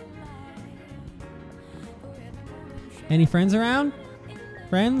 Any friends around?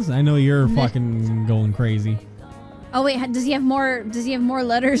 Friends? I know you're fucking going crazy. oh wait, does he have more? Does he have more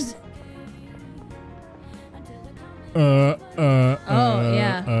letters? Oh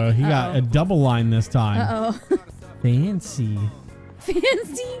yeah. He got a double line this time. Uh oh. Fancy.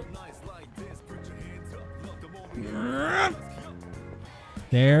 Fancy.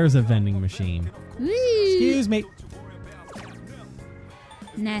 There's a vending machine. Woo. Excuse me.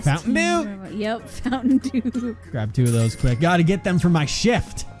 Nasty. Fountain Dew? Yep, Fountain Dew. Grab 2 of those quick. Gotta get them for my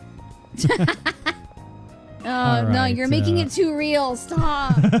shift. Oh, no, right, you're making it too real.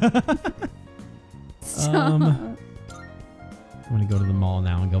 Stop. Stop. I'm gonna go to the mall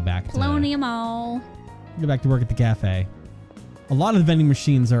now and go back to Colonial Mall. go back to work at the cafe. A lot of the vending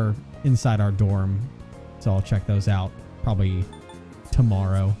machines are inside our dorm, so I'll check those out probably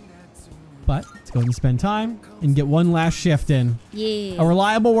tomorrow. But let's go ahead and spend time and get one last shift in. Yeah. A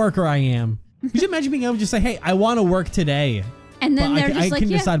reliable worker I am. Could you imagine being able to just say, hey, I want to work today. And then but they're I just like, can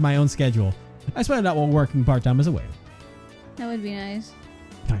yeah. decide my own schedule. I spent out while working part-time as a waiter. That would be nice.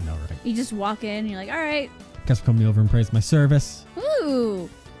 I know, right? You just walk in and you're like, all right. Guests will come over and praise my service. Ooh.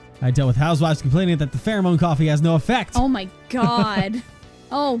 I dealt with housewives complaining that the pheromone coffee has no effect. Oh my God.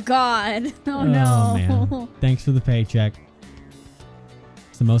 Oh God. Oh no. Oh, man. Thanks for the paycheck.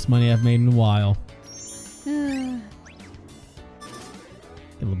 It's the most money I've made in a while. Get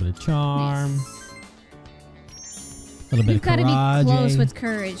a little bit of charm. A little bit You've of got courage. to be close with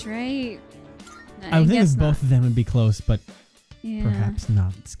courage, right? I would think guess if both of them would be close, but Yeah. perhaps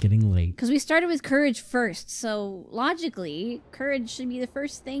not. It's getting late. Because we started with courage first, so logically, courage should be the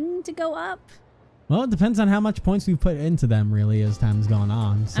first thing to go up. Well, it depends on how much points we've put into them, really, as time's gone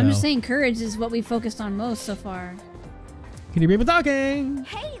on. So. I'm just saying courage is what we focused on most so far. Can you read me talking?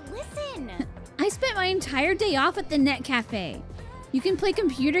 Hey, listen! I spent my entire day off at the Net Cafe. You can play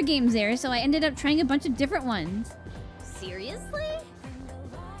computer games there, so I ended up trying a bunch of different ones. Seriously?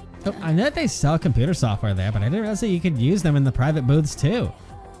 Oh, I know that they sell computer software there, but I didn't realize that you could use them in the private booths too.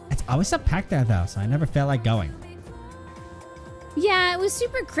 It's always so packed there though, so I never felt like going. Yeah, it was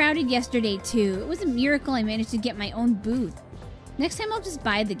super crowded yesterday too. It was a miracle I managed to get my own booth. Next time I'll just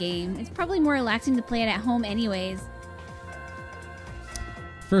buy the game. It's probably more relaxing to play it at home anyways.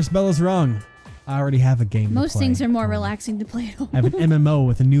 First bell is rung. I already have a game Most to play. things are more relaxing to play at home. I have an MMO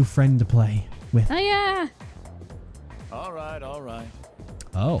with a new friend to play with. Oh, yeah. All right, all right.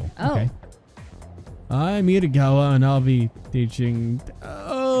 Oh, okay. I'm Itagawa, and I'll be teaching,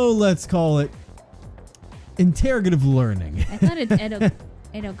 let's call it interrogative learning. I thought it's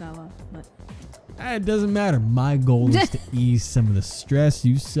Edogawa, but... It doesn't matter. My goal is to ease some of the stress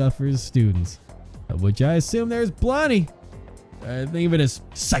you suffer as students, of which I assume there's plenty. Think of it as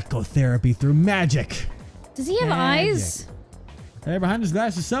psychotherapy through magic. Does he have eyes? They're behind his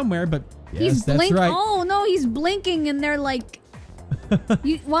glasses somewhere, but yes, He's that's blinking. right. Oh, no, he's blinking, and they're like...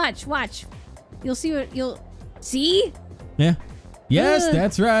 you watch. You'll see what you'll see. Yeah. Yes,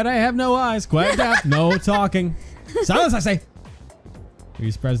 that's right. I have no eyes. Quiet down. No talking. Silence, I say. Are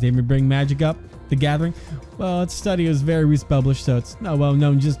you surprised they even bring magic up? The Gathering? Well, its study is very recently published, so it's not well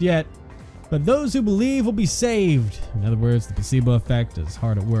known just yet. But those who believe will be saved. In other words, the placebo effect is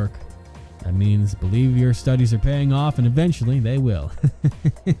hard at work. That means believe your studies are paying off, and eventually they will.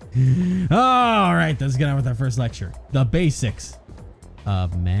 All right, let's get on with our first lecture. The basics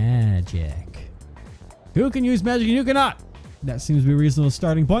of magic. Who can use magic and who cannot? That seems to be a reasonable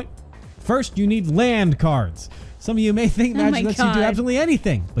starting point. First, you need land cards. Some of you may think magic lets you do absolutely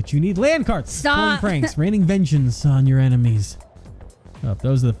anything, but you need land cards. Stop. Pulling pranks, raining vengeance on your enemies. Well, if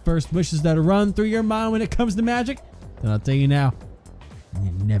those are the first wishes that run through your mind when it comes to magic, then I'll tell you now, you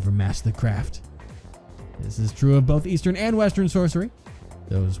never master the craft. This is true of both Eastern and Western sorcery.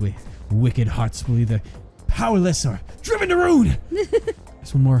 Those with wicked hearts will either powerless or driven to ruin.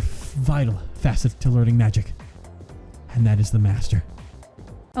 There's one more vital facet to learning magic, and that is the master.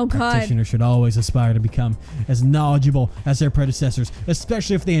 Oh, God. Practitioners should always aspire to become as knowledgeable as their predecessors,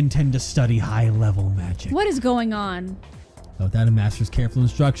 especially if they intend to study high-level magic. What is going on? Without a master's careful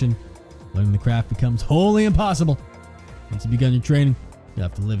instruction, learning the craft becomes wholly impossible. Once you've begun your training, you'll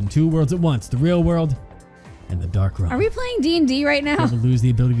have to live in two worlds at once, the real world and the dark realm. Are we playing D&D right now? You'll lose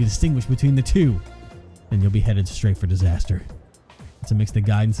the ability to distinguish between the two, then you'll be headed straight for disaster. This makes the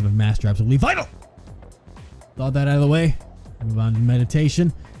guidance of a master absolutely vital. Thought that out of the way, move on to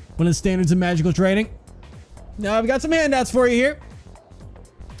meditation, one of the standards of magical training. Now I've got some handouts for you here.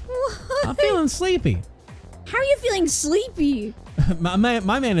 What? I'm feeling sleepy. How are you feeling sleepy? my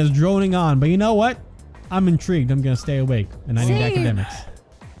man is droning on, but you know what? I'm intrigued. I'm going to stay awake, and I need academics.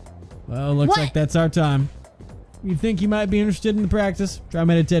 Well, looks like that's our time. You think you might be interested in the practice? Try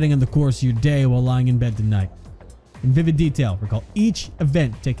meditating on the course of your day while lying in bed tonight. In vivid detail, recall each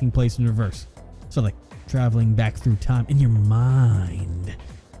event taking place in reverse. So like traveling back through time in your mind.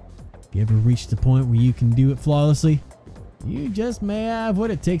 If you ever reach the point where you can do it flawlessly, you just may have what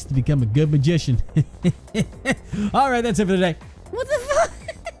it takes to become a good magician. All right, that's it for today. What the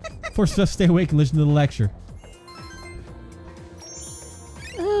fuck? Force yourself to stay awake and listen to the lecture.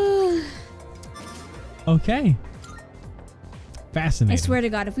 Okay. Fascinating. I swear to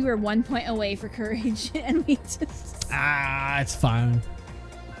God, if we were 1 point away for courage and we just... it's fine.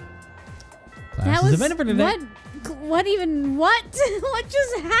 That was... For today. What even... What? What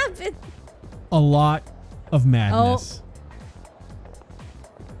just happened? A lot of madness.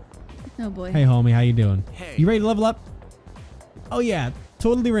 Oh boy. Hey homie, how you doing? Hey. You ready to level up? Oh yeah,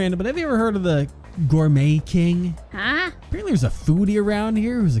 totally random, but have you ever heard of the Gourmet King? Huh? Apparently there's a foodie around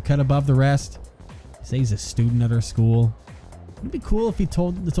here who's a cut above the rest. They say he's a student at our school. It'd be cool if he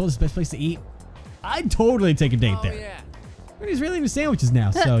told us the best place to eat. I'd totally take a date there. Yeah. But he's really into sandwiches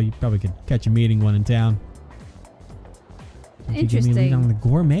now, so you probably could catch a meeting one in town. You could give me a lead on the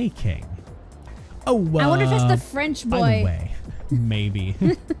Gourmet King. Oh, I wonder if that's the French boy. By the way, maybe.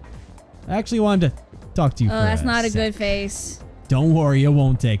 I actually wanted to talk to you for that's not a sec. good face. Don't worry, it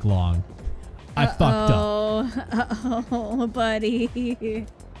won't take long. I fucked up. Oh, buddy. Yeah,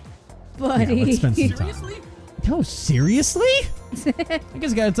 let's spend some time. No, seriously? I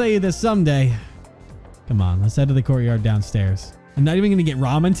guess I gotta tell you this someday. Come on, let's head to the courtyard downstairs. I'm not even gonna get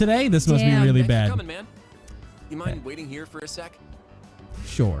ramen today? This must be really Thanks bad. for coming, man. You mind waiting here for a sec?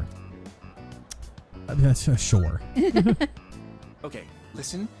 Sure. That's sure. Okay,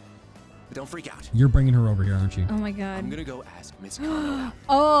 listen, but don't freak out. You're bringing her over here, aren't you? Oh my God. I'm gonna go ask Miss Carlo out.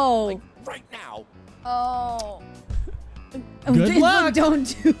 Oh. Like, right now. Oh. Good luck.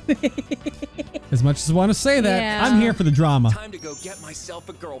 Don't do it. As much as I want to say that, Yeah. I'm here for the drama. Time to go get myself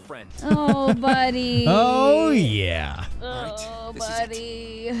a girlfriend. Oh, buddy. Oh, yeah. Oh, this is it. buddy.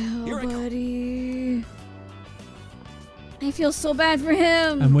 Here Oh, I go. buddy. I feel so bad for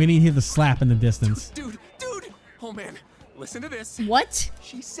him. I'm waiting to hear the slap in the distance. Dude. Oh man, listen to this. What?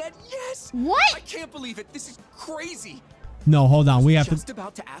 She said yes. What? I can't believe it. This is crazy. No, hold on. We have just to.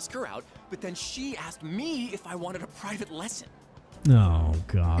 about to ask her out, but then she asked me if I wanted a private lesson. Oh,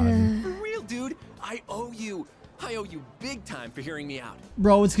 God. For real, dude. I owe you. I owe you big time for hearing me out.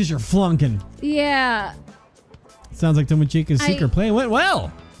 Bro, it's because you're flunking. Yeah. Sounds like Tomochika's secret plan went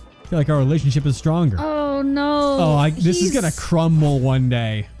well. I feel like our relationship is stronger. Oh, no. Oh, this is going to crumble one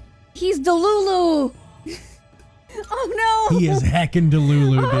day. He's Delulu. Oh, no. He is heckin'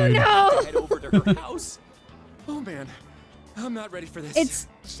 Delulu, dude. Oh, no. Head over to her house. Oh, man. I'm not ready for this.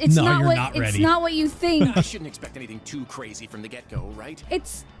 It's No, not you're what not it's ready. not what you think. I shouldn't expect anything too crazy from the get-go, right?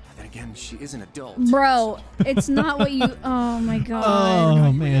 It's Then again, she is an adult. bro, it's not what you oh my god.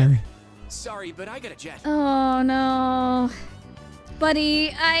 Oh, man. Sorry, but I got a jet. Oh no.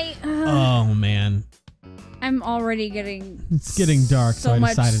 Buddy, Oh, man. I'm already getting It's getting dark, so I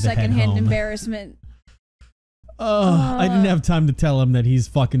much decided to head secondhand home. embarrassment. I didn't have time to tell him that he's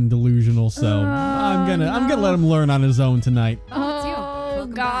fucking delusional, so I'm gonna let him learn on his own tonight. Oh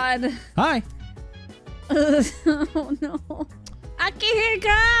god. Hi. Oh no.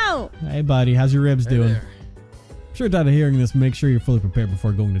 Akihiko! Hey, buddy. How's your ribs doing? Sure, tired of hearing this. Make sure you're fully prepared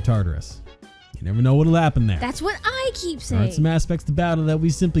before going to Tartarus. You never know what'll happen there. That's what I keep There are saying. some aspects to battle that we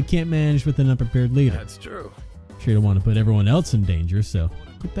simply can't manage with an unprepared leader. That's true. Sure, you don't want to put everyone else in danger, so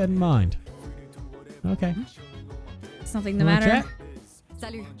keep that in mind. Okay. Something the Wanna matter. chat?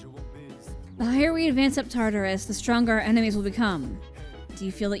 Salut. The higher we advance up Tartarus, the stronger our enemies will become. Do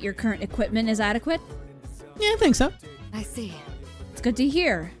you feel that your current equipment is adequate? Yeah, I think so. I see. It's good to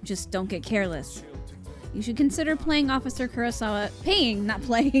hear. Just don't get careless. You should consider playing Officer Kurosawa. Not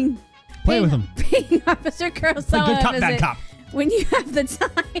playing. Play with him. Paying Officer Kurosawa Play good cop, a bad visit cop. when you have the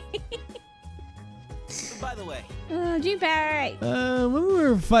time. By the way, Junpei. When we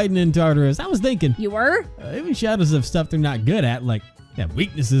were fighting in Tartarus, I was thinking, You were? even shadows of stuff they're not good at, like, they have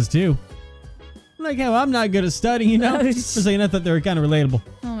weaknesses too. Like how I'm not good at studying, you know? For saying I thought they were kind of relatable.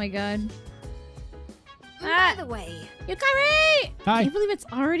 Oh my god. By the way, Yukari! Hi. I can't believe it's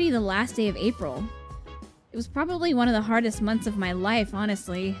already the last day of April. It was probably one of the hardest months of my life,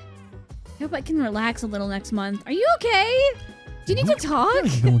 honestly. I hope I can relax a little next month. Are you okay? Do you need to I talk? feel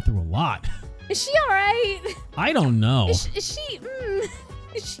like you're going through a lot. Is she alright? I don't know. Is she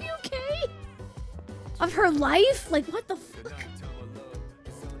okay? Of her life? Like, what the fuck?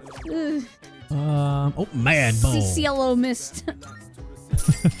 Ugh. Oh, mad bull. Cielo mist.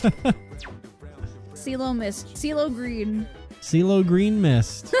 Cielo mist. Cielo green. CeeLo Green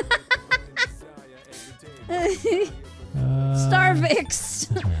Mist. Starvix.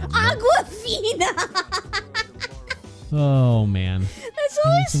 Aquafina. Oh, man. That's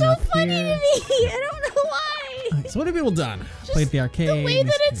always Anything so up funny here? to me. I don't know why. So what have people done? Played at the arcade. The way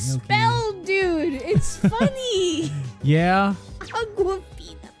that it's karaoke. spelled, dude. It's funny. Yeah. Aquafina.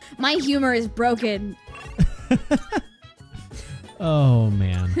 My humor is broken. Oh,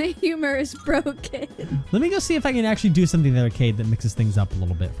 man. My humor is broken. Let me go see if I can actually do something in the arcade that mixes things up a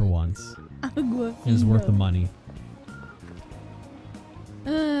little bit for once. Aquafina. It's worth the money.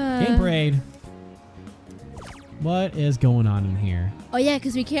 Game Parade. What is going on in here? Oh yeah,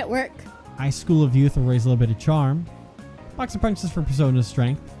 because we can't work. High School of Youth will raise a little bit of charm. Box of punches for Persona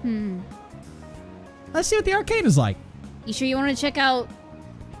strength. Let's see what the arcade is like. You sure you want to check out,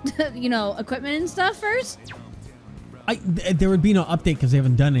 equipment and stuff first? There would be no update because they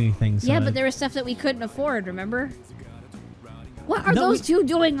haven't done anything. So Yeah, but there was stuff that we couldn't afford, remember? What are No, those two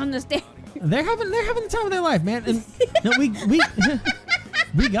doing on the stage? they're having the time of their life, man. And no,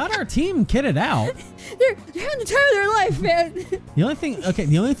 we got our team kitted out. They're having the time of their life, man.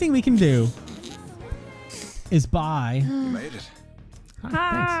 The only thing we can do is buy. You made it.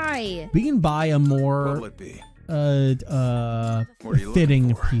 Hi. We can buy a more What'll it be? What are you fitting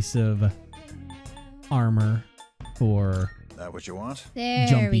looking for? piece of armor for That what you want? There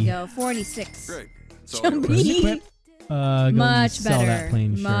Jumpy. we go. 46. Great. That's all yours. Jumpy. equip. Go and Much sell better. that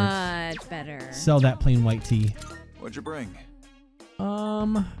plain shirt. Much better. Sell that plain white tee. What'd you bring?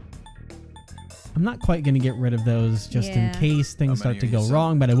 I'm not quite gonna get rid of those just in Yeah. case things How many start to are go you selling?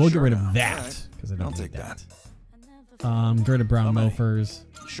 wrong, but I will get Sure rid now. of that Alright. because I don't I'll need take that. that. Gerda Brown How many? loafers.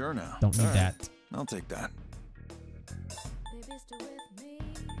 Sure now. Don't need All right. that. I'll take that.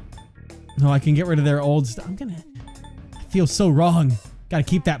 No, I can get rid of their old stuff. I feel so wrong. Gotta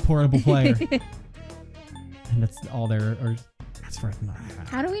keep that portable player. And that's all there. Or that's for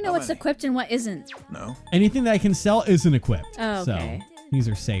How do we know How what's many? equipped and what isn't? No. anything that I can sell isn't equipped. Oh, okay. So these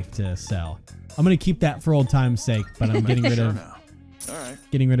are safe to sell. I'm gonna keep that for old time's sake, but I'm getting rid Sure of now. All right.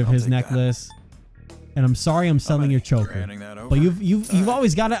 getting rid of I'll his take that. necklace. And I'm sorry I'm selling many? your choker. You're handing that over? But you've All right.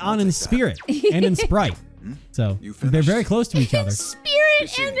 always got it on I'll in take that. spirit and in sprite. So You they're finished? very close to each other. Spirit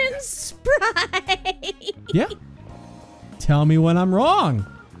Proceed. and in Sprite. Yeah. Tell me when I'm wrong.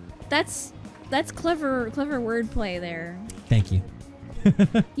 That's clever wordplay there. Thank you.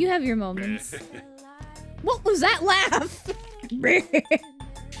 You have your moments. What was that laugh?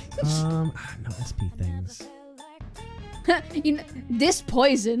 No SP things. You know, this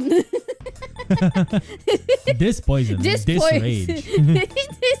poison. This poison. This rage.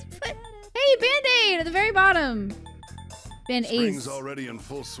 Hey, Band-Aid at the very bottom. Spring's already in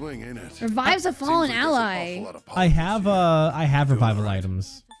full swing, ain't it? Revives a fallen ally. I have revival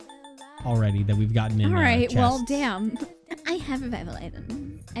items already that we've gotten in. All right, chests. well, damn. I have revival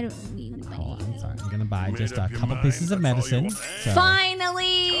items. I don't need money. Oh, I'm sorry. I'm gonna buy just a couple pieces of medicine. So,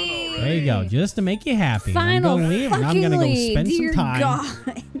 Finally! there you go, just to make you happy. I'm gonna leave and I'm gonna go spend dear some time.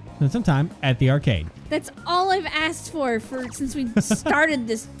 God. Spend some time at the arcade. That's all I've asked for since we started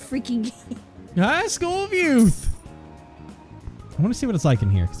this freaking game. High School of Youth. I want to see what it's like in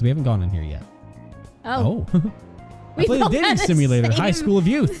here because we haven't gone in here yet. Oh. I played a dating simulator, High School of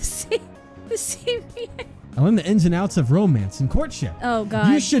Youth. The same here. I learned the ins and outs of romance and courtship. Oh,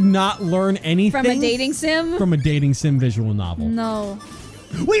 God. You should not learn anything From a dating sim? From a dating sim visual novel. No.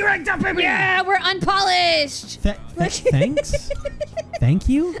 We ranked up, baby! Yeah, we're unpolished. Thanks. Thank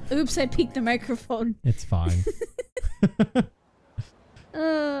you. Oops, I peeked the microphone. It's fine.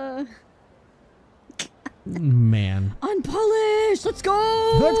 Man. Unpolished. Let's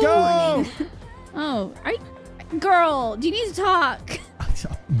go. Let's go. Oh, girl, do you need to talk?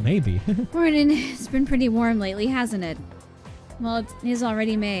 Maybe. Morning. It's been pretty warm lately, hasn't it? Well, it is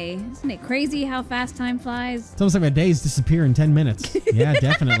already May. Isn't it crazy how fast time flies? It's almost like my days disappear in 10 minutes. Yeah,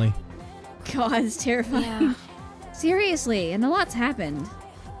 definitely. God, it's terrifying. Yeah. Seriously, and a lot's happened.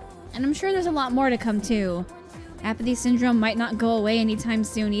 And I'm sure there's a lot more to come too. Apathy syndrome might not go away anytime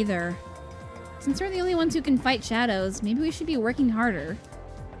soon either. Since we're the only ones who can fight shadows, maybe we should be working harder.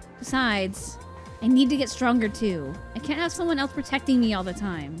 Besides, I need to get stronger too. I can't have someone else protecting me all the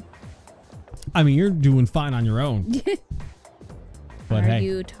time. I mean, you're doing fine on your own. But Are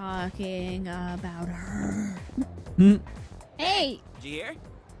you talking about her? Hey! Did you hear?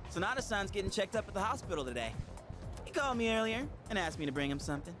 Sonata-san's getting checked up at the hospital today. He called me earlier and asked me to bring him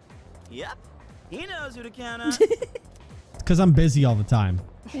something. Yep, he knows who to count on. Because I'm busy all the time.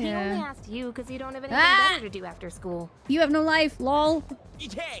 He only asked you because you don't have anything better to do after school. You have no life, lol.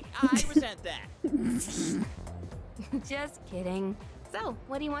 Hey, I resent that. Just kidding. So,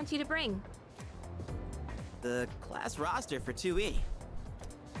 what do you want you to bring? The class roster for 2E.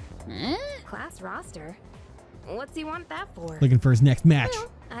 Class roster? What's he want that for? Looking for his next match.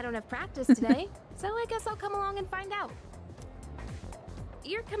 Well, I don't have practice today, so I guess I'll come along and find out.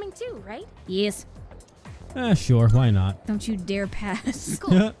 You're coming too, right? Yes. Sure, why not? Don't you dare pass.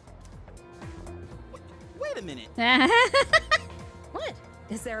 Cool. Wait a minute. What?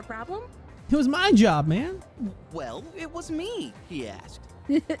 Is there a problem? It was my job, man. Well, it was me, he asked.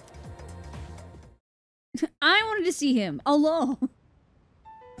 I wanted to see him alone.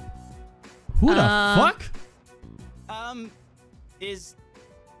 Who the fuck? Is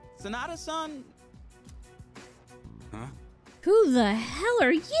Sonata-san... Huh? Who the hell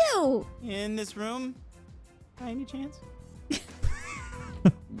are you? In this room, by any chance?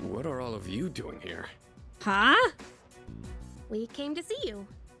 What are all of you doing here? Huh? We came to see you,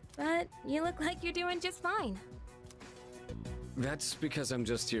 but you look like you're doing just fine. That's because I'm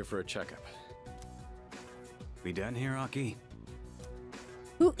just here for a checkup. We done here, Aki?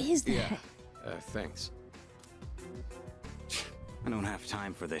 Who is that? Yeah, thanks. I don't have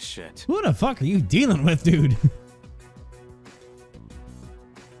time for this shit. Who the fuck are you dealing with, dude?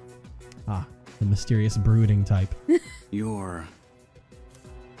 The mysterious brooding type. You're...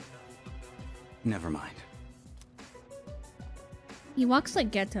 Never mind. He walks like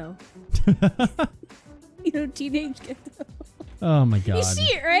Ghetto. You know, teenage Ghetto. Oh my god. You see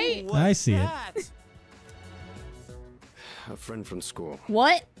it, right? I see it. A friend from school.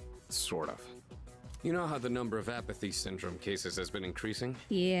 What? Sort of. You know how the number of apathy syndrome cases has been increasing?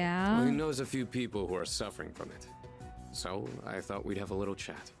 Yeah. Well, he knows a few people who are suffering from it. So, I thought we'd have a little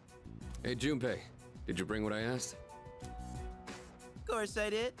chat. Hey, Junpei, did you bring what I asked? Of course I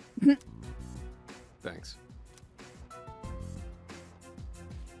did. Thanks.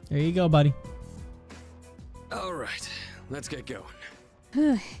 There you go, buddy. All right, let's get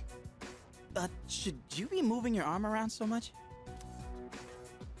going. Should you be moving your arm around so much?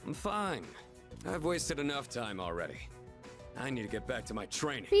 I'm fine. I've wasted enough time already. I need to get back to my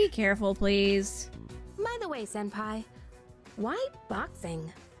training. Be careful, please. By the way, Senpai, why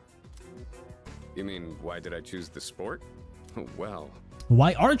boxing? You mean, why did I choose the sport? Well...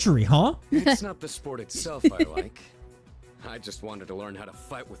 Why archery, huh? It's not the sport itself I like. I just wanted to learn how to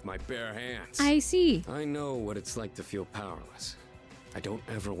fight with my bare hands. I see. I know what it's like to feel powerless. I don't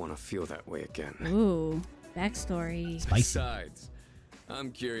ever want to feel that way again. Ooh, backstory. Besides,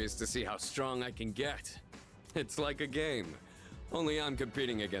 I'm curious to see how strong I can get. It's like a game, only I'm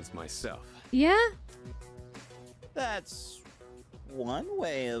competing against myself. Yeah? That's one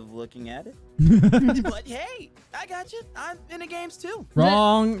way of looking at it. But hey, I got you. I'm into games too.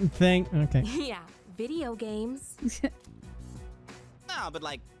 Wrong thing. Okay. Yeah, video games. No, but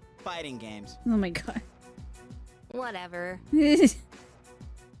like fighting games. Oh my god. Whatever.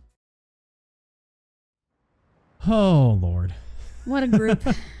 Oh, Lord. What a group.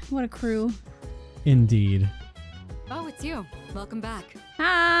 What a crew. Indeed. Oh, it's you. Welcome back.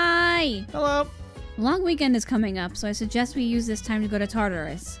 Hi! Hello. Long weekend is coming up, so I suggest we use this time to go to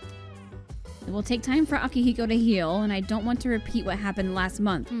Tartarus. It will take time for Akihiko to heal, and I don't want to repeat what happened last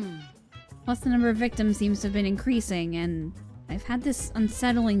month. Plus, the number of victims seems to have been increasing, and I've had this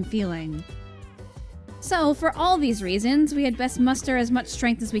unsettling feeling. So, for all these reasons, we had best muster as much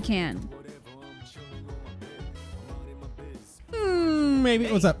strength as we can.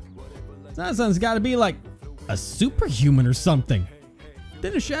 Maybe. What's up? That son's got to be like a superhuman or something.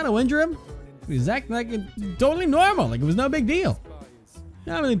 Did a shadow injure him? He was acting like it totally normal, like it was no big deal.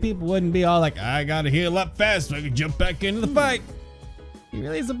 How many people wouldn't be all like, I gotta heal up fast so I can jump back into the fight? He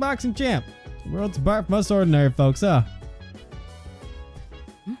really is a boxing champ. Worlds apart from us ordinary folks, huh?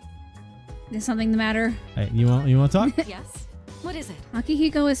 Is something the matter? Hey, you want to talk? Yes? What is it?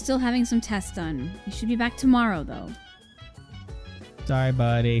 Akihiko is still having some tests done. He should be back tomorrow, though. Sorry,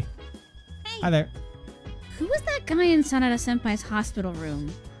 buddy. Hey. Hi there. Who was that guy in Sanada-senpai's hospital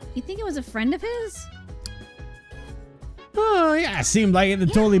room? You think it was a friend of his? Oh, yeah, seemed like it. They're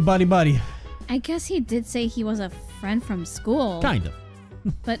totally buddy-buddy. I guess he did say he was a friend from school. Kind of.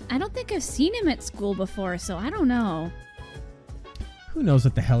 But I don't think I've seen him at school before, so I don't know. Who knows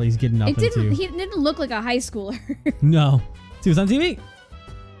what the hell he's getting up into? He didn't look like a high schooler. No. He was on TV.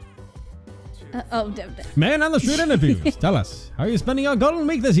 Man on the street interviews. Tell us, how are you spending your golden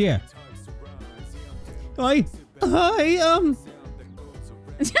week this year? And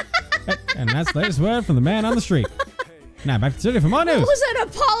that's the latest word from the man on the street. Now back to the studio for more news. Was it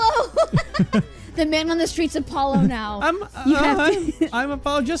Apollo? The man on the street's Apollo now. I'm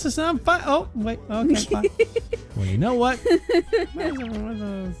Apollo Justice and I'm fine. Oh, wait. Okay, fine. Well, you know what? People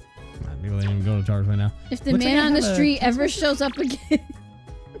ain't even go to charge right now. If the man on the street ever shows up again.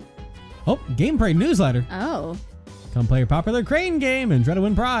 Oh, Game Parade newsletter. Oh. Come play your popular crane game and try to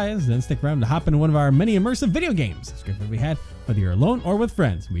win prize. Then stick around to hop into one of our many immersive video games. It's great that we had, whether you're alone or with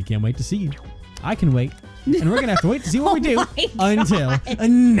friends. We can't wait to see you. I can wait. And we're going to have to wait to see what we do until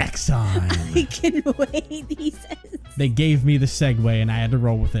next time. I can wait, he says. They gave me the segue and I had to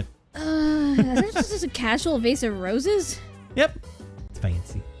roll with it. Is this just a casual vase of roses? Yep. It's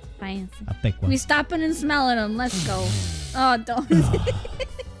fancy. Fancy. I'll pick one. We stopping and smelling them. Let's go. Oh, don't.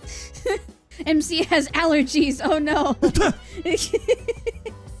 MC has allergies. Oh, no.